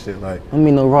enforce that shit. Like, I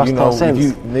mean, no Rasta sense. If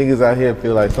you niggas out here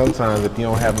feel like sometimes if you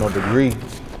don't have no degree,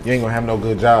 you ain't gonna have no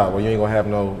good job, or you ain't gonna have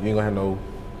no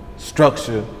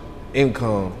structure,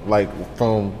 income, like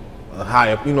from a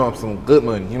higher, you know, some good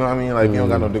money. You know what I mean? Like, if you don't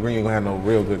got no degree, you ain't gonna have no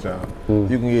real good job. You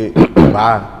can get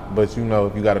by, but you know,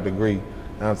 if you got a degree,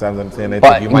 sometimes I'm saying they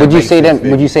think you might would you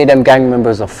say them gang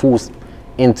members are forced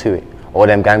into it, or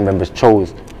them gang members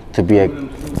chose to be a?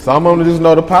 Some of them just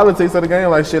know the politics of the game.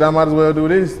 Like, shit, I might as well do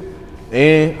this,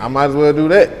 and I might as well do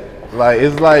that. Like,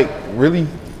 it's like really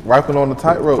walking on the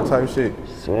tightrope type shit.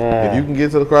 Swear. If you can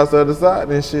get to across the other side,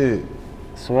 then shit.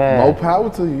 Swear. More power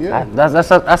to you. Yeah.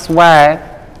 That's why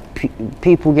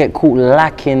people get caught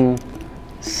lacking,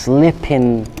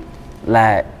 slipping,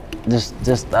 like just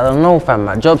I don't know, fam.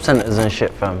 Like job centers and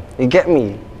shit, fam. You get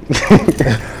me? It's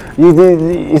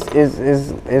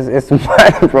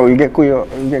mad, bro. You get caught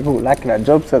lacking at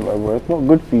job center, bro. It's not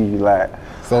good for you, like.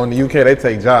 So in the UK, they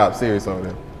take jobs serious on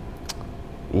them.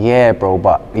 Yeah, bro.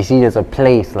 But you see, there's a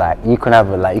place like you can have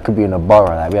you could be in a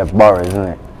borough. Like we have boroughs, isn't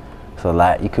it? So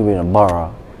like you could be in a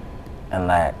borough, and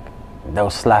like they'll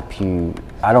slap you.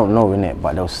 I don't know, innit?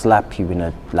 But they'll slap you in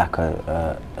a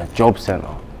job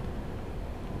center.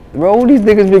 Bro, all these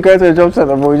niggas be going to the job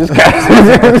center, bro. You just catch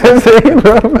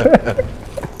them.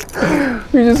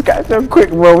 You just catch them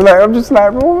quick, bro. Like I'm just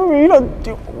like, bro, you know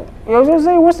what I'm trying to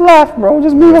say? What's life, bro?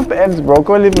 Just move off the ends, bro.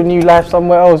 Go live a new life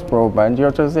somewhere else, bro, man. Do you know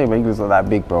what I'm trying to say? But English not that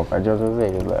big, bro. Do you know what I'm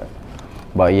trying to say? It's like,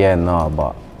 but yeah, no,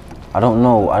 but I don't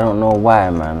know why,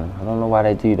 man. I don't know why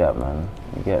they do that, man.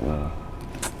 You get me?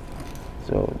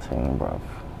 So thing, bro.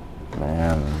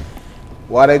 Man.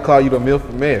 Why they call you the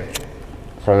Milford Mayor?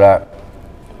 So like,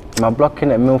 my block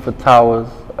in at Milford Towers,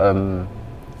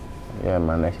 yeah,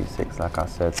 man, SE6, like I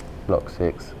said, block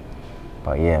 6.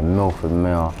 But yeah, Milford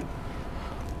Mayor.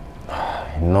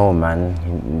 No,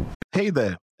 man. Hey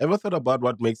there, ever thought about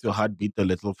what makes your heart beat a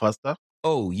little faster?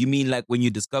 Oh, you mean like when you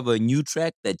discover a new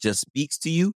track that just speaks to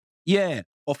you? Yeah,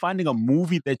 or finding a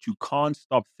movie that you can't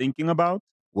stop thinking about?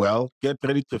 Well, get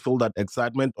ready to feel that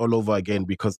excitement all over again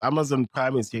because Amazon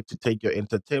Prime is here to take your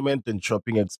entertainment and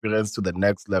shopping experience to the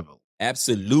next level.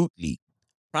 Absolutely.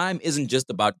 Prime isn't just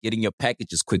about getting your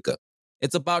packages quicker.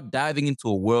 It's about diving into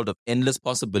a world of endless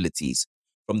possibilities,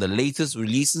 from the latest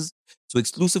releases to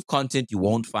exclusive content you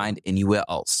won't find anywhere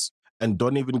else. And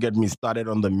don't even get me started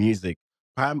on the music.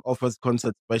 Prime offers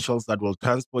concert specials that will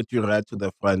transport you right to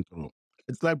the front row.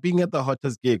 It's like being at the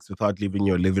hottest gigs without leaving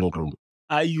your living room.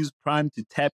 I use Prime to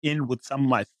tap in with some of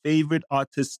my favorite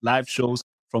artists' live shows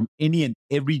from any and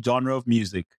every genre of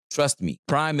music. Trust me,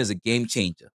 Prime is a game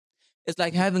changer. It's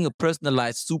like having a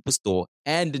personalized superstore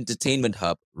and entertainment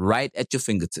hub right at your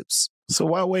fingertips. So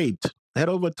why wait? Head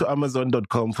over to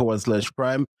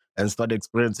amazon.com/Prime and start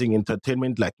experiencing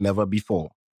entertainment like never before.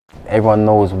 Everyone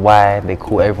knows why they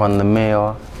call everyone the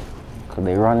mayor, because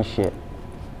they run shit.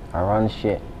 I run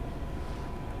shit.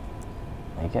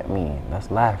 You get me? That's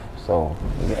life. So,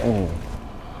 you get me?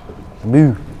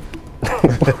 Boo.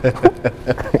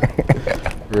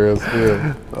 Real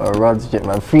skill. I run shit,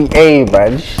 man. Free A,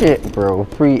 man. Shit, bro.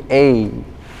 Free A.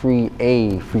 Free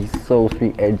A. Free soul,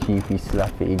 free edgy, free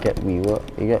slap it. You get me? What?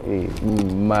 You get me?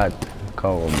 Mad.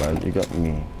 Come on, man. You got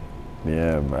me?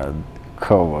 Yeah, man.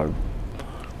 Come on.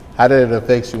 How did it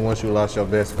affect you once you lost your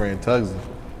best friend, Tugsy?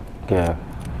 Yeah.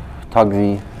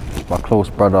 Tugsy, my close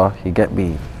brother. You get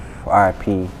me?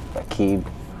 RIP, Akib.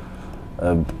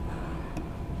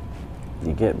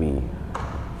 You get me?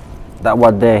 That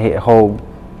one there hit home.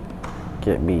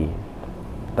 Get me?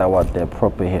 That one there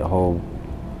proper hit home.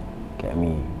 Get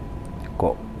me?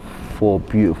 Got 4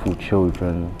 beautiful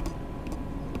children.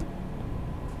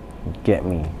 Get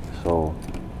me? So,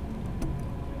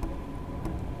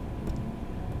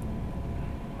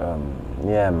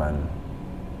 yeah, man.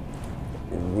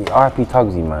 The RIP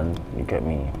Tugsy, man. You get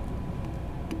me?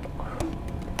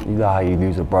 You know how you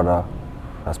lose a brother.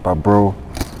 That's my bro.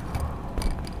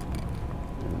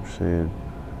 Shit.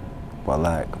 But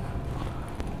like,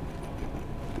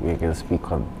 we ain't gonna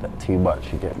speak on that too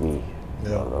much, you get me?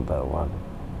 Yeah. On that one.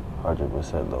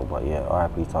 100% though. But yeah,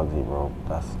 RIP Tugsy, bro.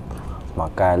 That's my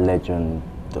guy, legend.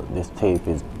 This tape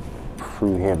is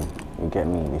through him. You get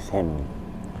me? It's him.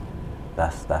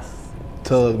 That's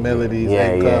Tug Melodies.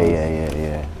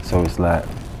 Yeah. So it's like,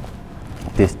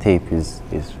 this tape is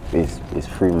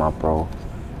through my bro.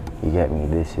 You get me?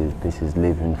 This is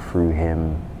living through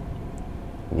him.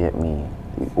 You get me?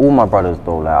 all my brothers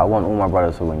though, like I want all my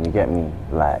brothers to win, you get me?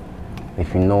 Like,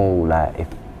 if you know, like, if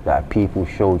like people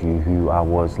showed you who I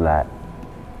was, like,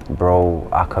 bro,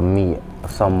 I can meet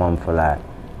someone for like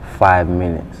 5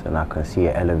 minutes and I can see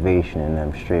an elevation in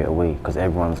them straight away, because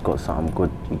everyone's got something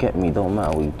good, you get me? Don't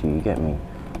matter what you do, you get me?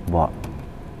 But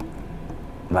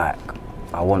like,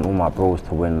 I want all my bros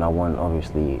to win. I want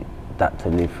obviously that to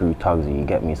live through Tugsy, you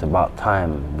get me? It's about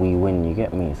time we win, you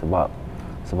get me? It's about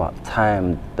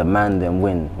time the man then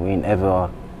win. We ain't ever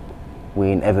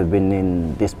been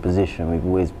in this position. We've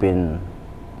always been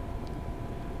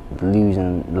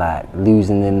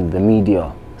losing in the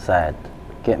media side,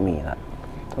 get me? Like,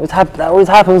 that always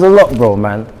happens a lot, bro,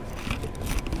 man.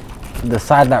 The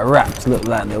side that raps look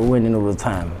like they're winning all the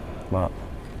time, but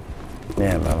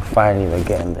yeah, man, finally they're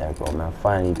getting there, bro, man.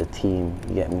 Finally the team,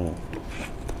 you get me?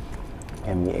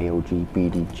 Get me AOG,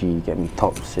 BDG, get me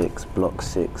top 6, block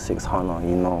 6, 600,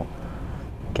 you know.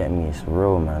 Get me, it's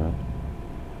real, man.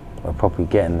 We're probably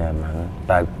getting there, man.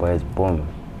 Bag boys, boom.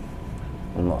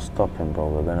 I'm not stopping, bro.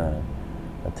 We're gonna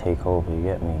take over, you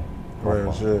get me?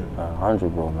 Real shit.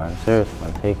 100, bro, man. Serious,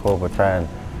 man. Take over, try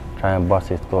and bust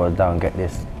this door down, get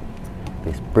this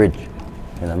bridge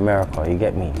in America, you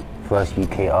get me? First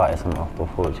UK artist on off the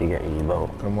Porch, you get me, bro.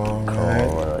 Come on,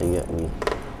 man. You get me?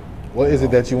 What is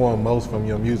it that you want most from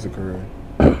your music career?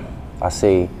 I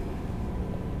say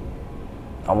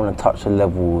I want to touch the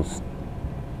levels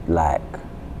like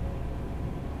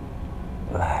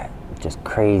just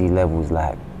crazy levels,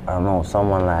 like I don't know,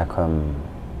 someone like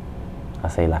I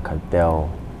say like Adele,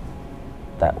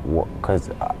 because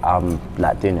I'm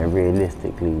like doing it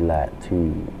realistically, like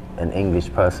to an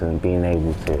English person being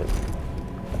able to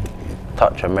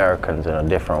touch Americans in a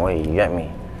different way, you get me?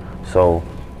 So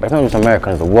but it's not just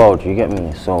America, it's the world, you get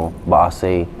me? So, but I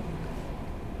say,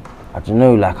 I don't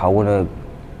know, like I want to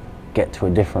get to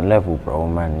a different level, bro,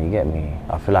 man, you get me?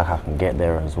 I feel like I can get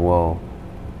there as well.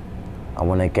 I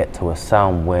want to get to a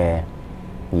sound where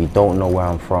you don't know where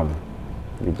I'm from.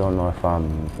 You don't know if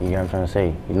I'm, you know what I'm trying to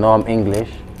say? You know I'm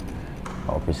English,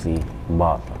 obviously,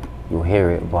 but you'll hear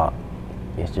it, but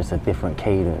it's just a different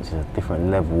cadence, it's a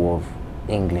different level of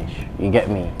English, you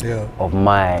get me? Yeah. Of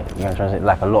my, you know what I'm trying to say?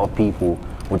 Like a lot of people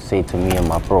would say to me and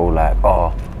my bro, like,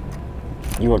 oh,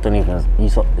 you don't even, you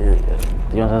know what I'm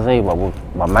trying to say? But with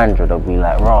my manager, they'll be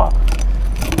like, raw,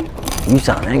 you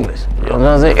sound English, you know what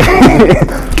I'm saying?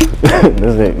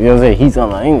 That's it, you know what I'm saying? He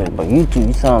sound like English, but you two,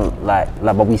 you sound like,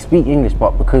 but we speak English,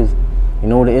 but because, you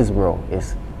know what it is, bro?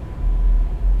 It's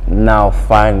now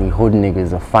finally hood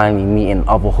niggas are finally meeting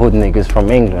other hood niggas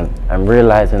from England and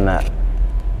realizing that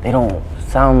they don't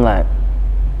sound like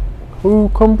who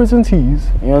competencies.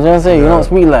 You know what I'm trying to say? You don't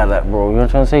speak like that, bro. You know what I'm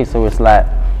trying to say? So it's like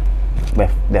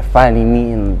they're finally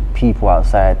meeting people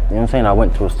outside. You know what I'm saying? I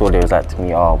went to a store, they was like to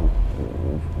me, oh,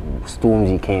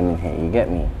 Stormzy came in here, you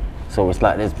get me? So it's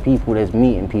like there's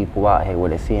meeting people out here where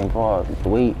they're seeing, bro, the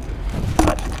way,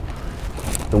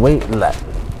 like,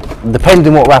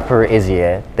 depending what rapper it is,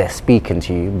 yeah, they're speaking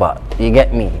to you, but you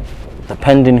get me?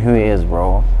 Depending who it is,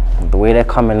 bro. The way they're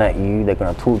coming at you, they're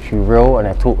gonna talk to you real, and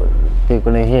they're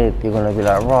gonna be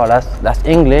like, raw, that's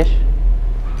English,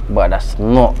 but that's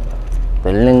not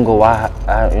the lingo you know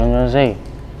what I'm saying?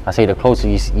 I say the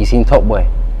closest, you seen Top Boy?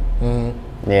 Mm-hmm.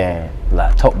 Yeah,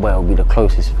 like Top Boy will be the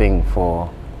closest thing for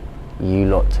you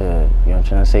lot to, you know what I'm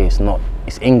trying to say?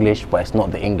 It's English, but it's not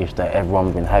the English that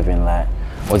everyone's been having, like,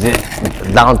 was it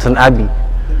Downton Abbey?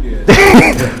 Yeah,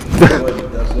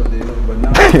 that's what they know, but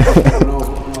now, that's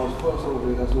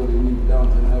what they need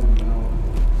Downton Abbey, you know.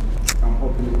 I'm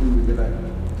hoping that we would be like,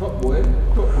 Top Boy.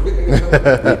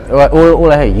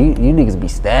 All I hear, you niggas be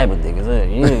stabbing niggas,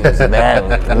 you niggas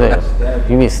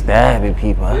stabbing, you be stabbing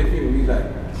people. They feel we like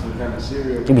some kind of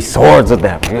serial. You be swords with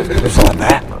them, it's all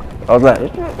that. I was like,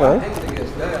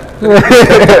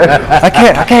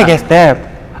 I can't get stabbed.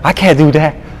 I can't do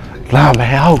that. Nah,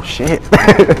 man, oh shit.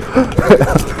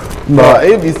 But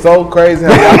it'd be so crazy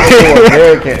how y'all do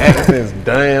American accents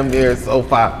damn near so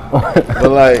far.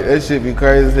 But like, that shit be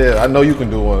crazy as hell. I know you can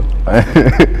do one.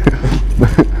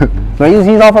 No,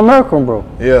 he's off American, bro.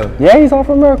 Yeah. Yeah, he's off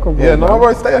American, bro. Yeah, no, I'm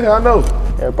already staying here, I know.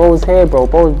 Yeah, bro's here, bro.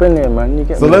 Bro's been there, man. You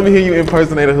get so let me hear you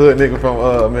impersonate a hood nigga from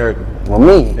America. Well,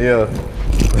 me? Yeah.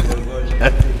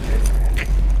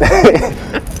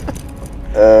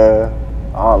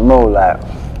 I don't know, like,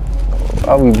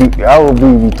 I would be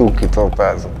talking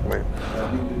sometimes.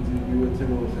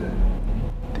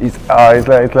 It's like,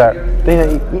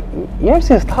 you ever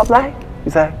seen a stoplight?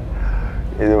 He's like,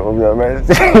 man.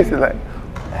 He's like,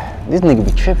 this nigga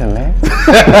be tripping, man.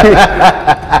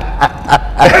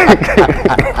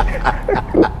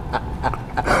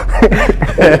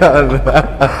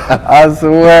 I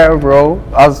swear, bro.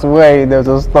 I swear there's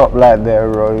a stoplight there,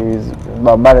 bro.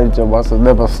 My manager must have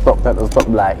never stopped at the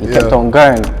stoplight. He kept on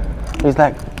going. He's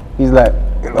like,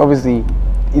 obviously,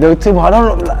 Tim, I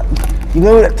don't know, like,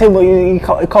 that Tim, you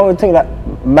can't think that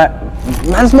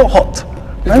man's not hot.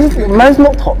 Man's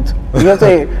not hot. You know what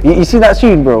I'm saying? You see that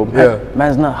scene, bro? Yeah.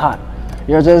 Man's not hot.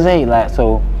 You know what I'm saying? Like,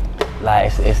 so,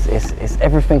 like, it's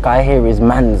everything I hear is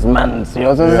man's. You know what I'm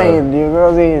saying? You know what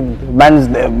I'm saying? Man's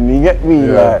them. You get me?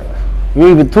 Like, you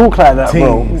even talk like that,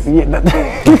 Teens. bro.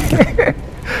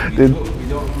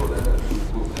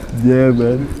 Yeah,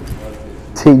 man.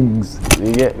 Things.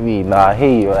 You get me? Nah, I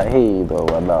hear you though,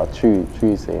 man. Nah, true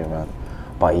saying, man.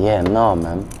 But yeah, nah,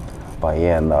 man. But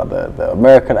yeah, nah, the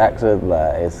American accent,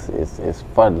 like, it's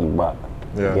funny, but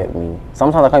you get me?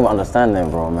 Sometimes I can't even understand them,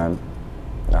 bro, man.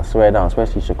 I swear down,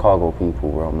 especially Chicago people,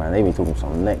 bro, man. They be talking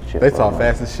some next shit. They bro, talk man.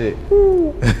 fast as shit.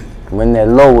 When they're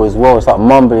low as well, it's like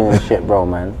mumbling and shit, bro,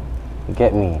 man. You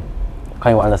get me?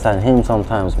 Can't even understand him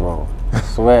sometimes, bro. I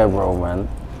swear, bro, man.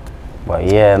 But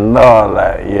yeah, no,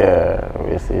 like, yeah,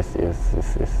 it's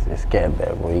getting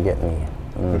there, bro. You get me?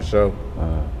 For sure.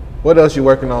 What else you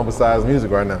working on besides music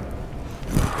right now?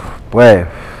 Well,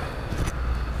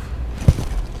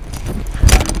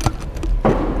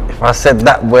 if I said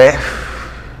that, boy.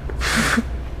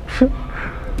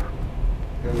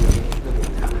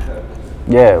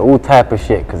 Yeah, all type of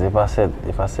shit. Cause if I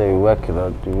say we working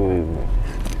on,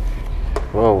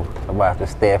 bro, I might have to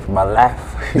stay here for my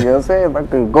life. You know what I'm saying? I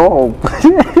could go home. You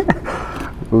know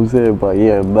what I'm saying? But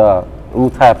yeah, nah, all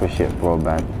type of shit, bro,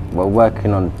 man. We're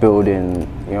working on building.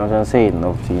 You know what I'm saying?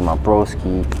 Obviously, my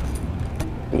broski,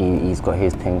 he's got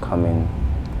his thing coming,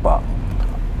 but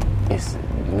it's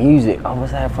music. I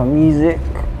was like, for music,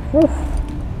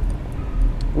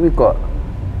 we got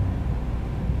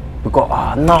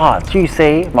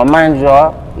Tuesday, my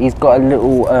manager, he's got a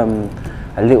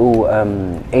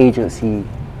little agency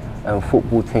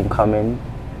football thing coming.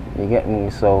 You get me?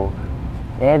 So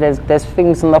yeah, there's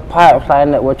things in the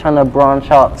pipeline that we're trying to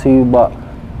branch out to, but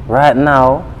right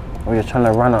now we're just trying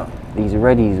to run up these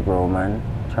readies, bro, man.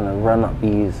 Trying to run up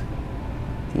this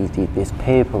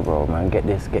paper, bro, man. Get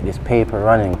this paper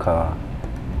running, car.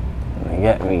 You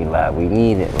get me? Like, we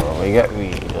need it, bro. You get me?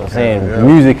 You know what I'm saying? Yeah.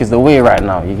 Music is the way right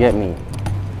now. You get me?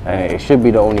 And it should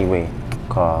be the only way,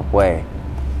 car, boy.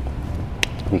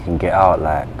 We can get out,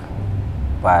 like,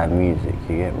 by music.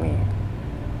 You get me? You know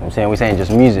what I'm saying? We're saying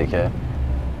just music, yeah.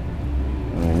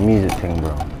 Music thing,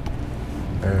 bro.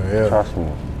 Yeah. Trust me.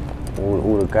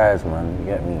 All the guys, man, you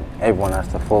get me? Everyone has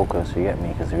to focus, you get me?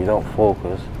 Because if you don't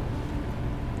focus,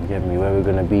 you get me, where we're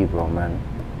gonna be, bro, man.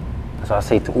 So I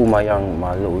say to all my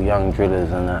little young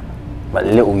drillers and that, my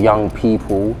little young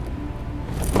people,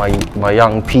 my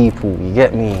young people, you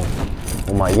get me?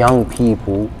 All my young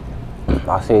people,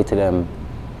 I say to them,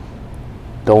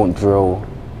 don't drill.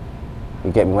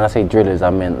 You get me? When I say drillers, I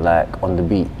meant like on the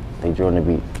beat. They drill on the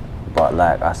beat. But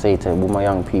like I say to all my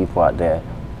young people out there,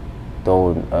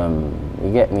 don't,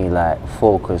 you get me, like,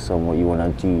 focus on what you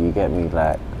want to do. You get me?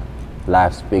 Like,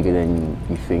 life's bigger than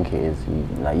you think it is.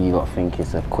 You got to think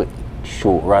it's a quick,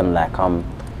 short run. Like, I'm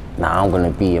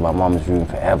going to be in my mum's room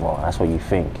forever. That's what you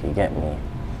think. You get me?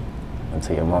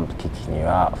 Until your mum's kicking you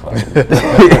out. You know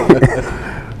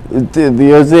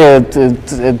what I'm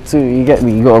saying? You get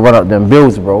me? You got to run up them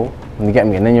bills, bro. You get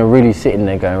me? And then you're really sitting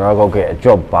there going, well, I got to get a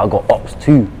job, but I got ops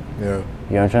too. Yeah.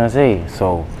 You know what I'm trying to say?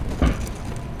 So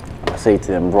I say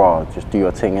to them, bro, just do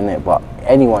your thing, innit? But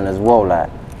anyone as well, like,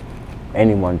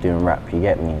 anyone doing rap, you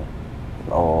get me?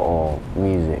 Or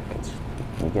music,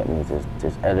 you get me?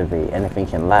 Just elevate anything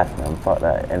in life, man. Fuck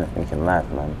that, anything in life,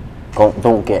 man.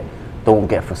 Don't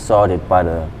get facaded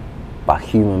by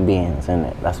human beings,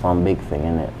 innit? That's one big thing,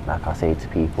 innit? Like I say to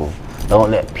people,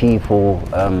 don't let people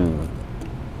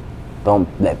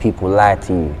lie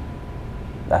to you.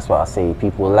 That's what I say.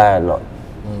 People lie a lot.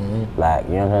 Mm-hmm. Like,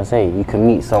 you know what I'm saying? You can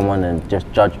meet someone and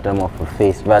just judge them off of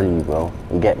face value, bro.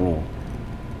 You get me? You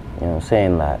know what I'm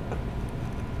saying? Like,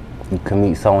 you can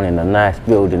meet someone in a nice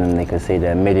building and they can say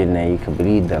they're a millionaire, you can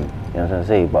believe them. You know what I'm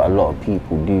saying? But a lot of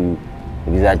people do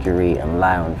exaggerate and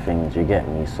lie on things, you get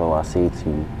me? So I say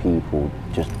to people,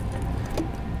 just,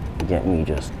 you get me,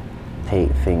 just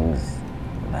take things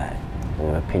like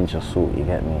with a pinch of salt, you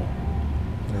get me?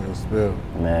 Yeah, spill.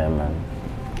 Yeah, man.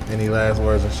 Any last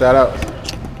words and shout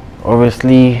outs?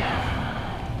 Obviously,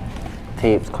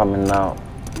 tapes coming out,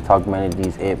 Tug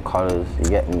Melodies, Ape Colors, you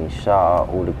get me? Shout out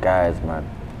all the guys, man.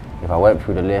 If I went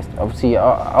through the list, obviously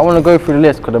I want to go through the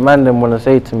list because the man didn't want to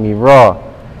say to me, raw,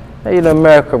 hey, in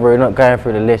America, bro, you're not going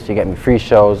through the list, you get me? 3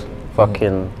 shows,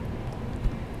 fucking,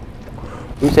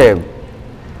 you say,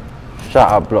 Shout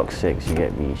out Block 6, you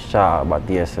get me? Shout out about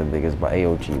DSN niggas, about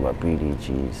AOG, about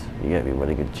BDGs, you get me? My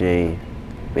nigga J,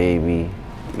 Baby,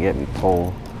 you get me?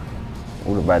 Paul,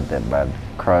 all the bad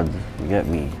cruds, you get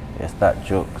me? It's that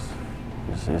jokes,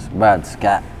 it's bad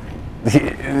scat.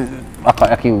 I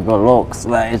can't even go looks,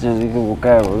 like it's just, you can go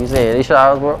careful. You say any shout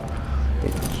outs, bro?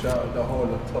 Shout out the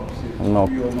whole of top 6, No.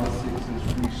 free all my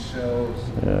 6s, free shells.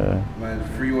 Yeah. Man,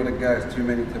 free all the guys, too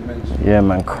many to mention. Yeah,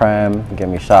 man, Crime, you get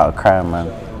me? Shout out Crime, man.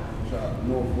 Shout out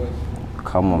Northwest.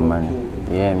 Come on, man.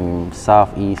 Yeah, me,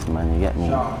 Southeast, man, you get me?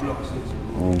 Shout out Block 6.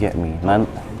 You get me? Man,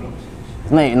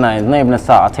 it's not even the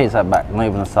South, I'll take that back, not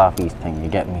even the Southeast thing, you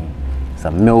get me? It's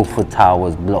a Milford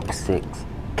Towers, Block 6,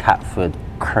 Catford,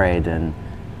 Croydon,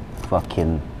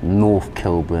 fucking North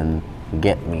Kilburn, you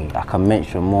get me? I can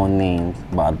mention more names,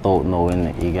 but I don't know,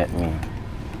 innit, you get me?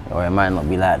 Or it might not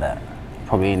be like that.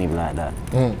 Probably ain't even like that.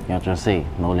 You know what I'm trying to say?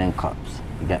 No link ups,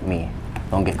 you get me?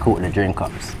 Don't get caught in the drink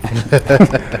ups.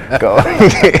 Go.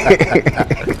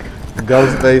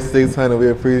 Ghostface600, we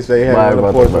appreciate having you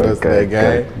on the porch with us today,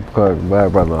 gang. Good, bye,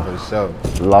 brother. For sure.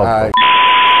 Love. Right.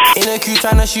 In a queue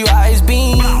tryna shoot out his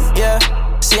beam, yeah.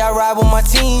 See, I ride with my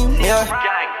team, yeah.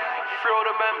 Gang, free all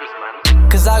the members, man.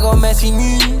 Cause I got messy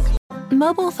news.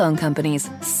 Mobile phone companies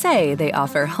say they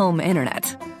offer home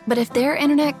internet. But if their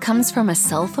internet comes from a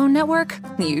cell phone network,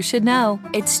 you should know.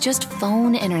 It's just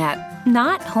phone internet,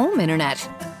 not home internet.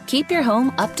 Keep your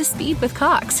home up to speed with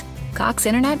Cox. Cox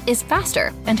internet is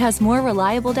faster and has more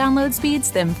reliable download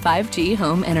speeds than 5G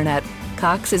home internet.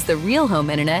 Cox is the real home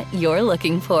internet you're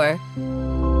looking for.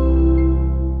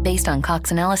 Based on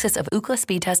Cox analysis of Ookla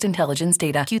speed test intelligence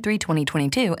data, Q3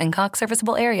 2022, and Cox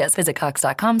serviceable areas. Visit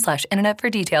cox.com/internet for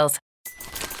details.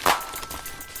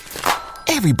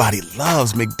 Everybody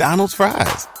loves McDonald's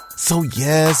fries. So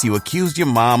yes, you accused your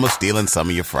mom of stealing some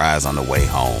of your fries on the way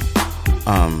home.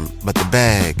 But the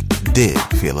bag did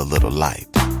feel a little light.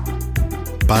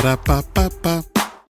 Ba-da-ba-ba-ba.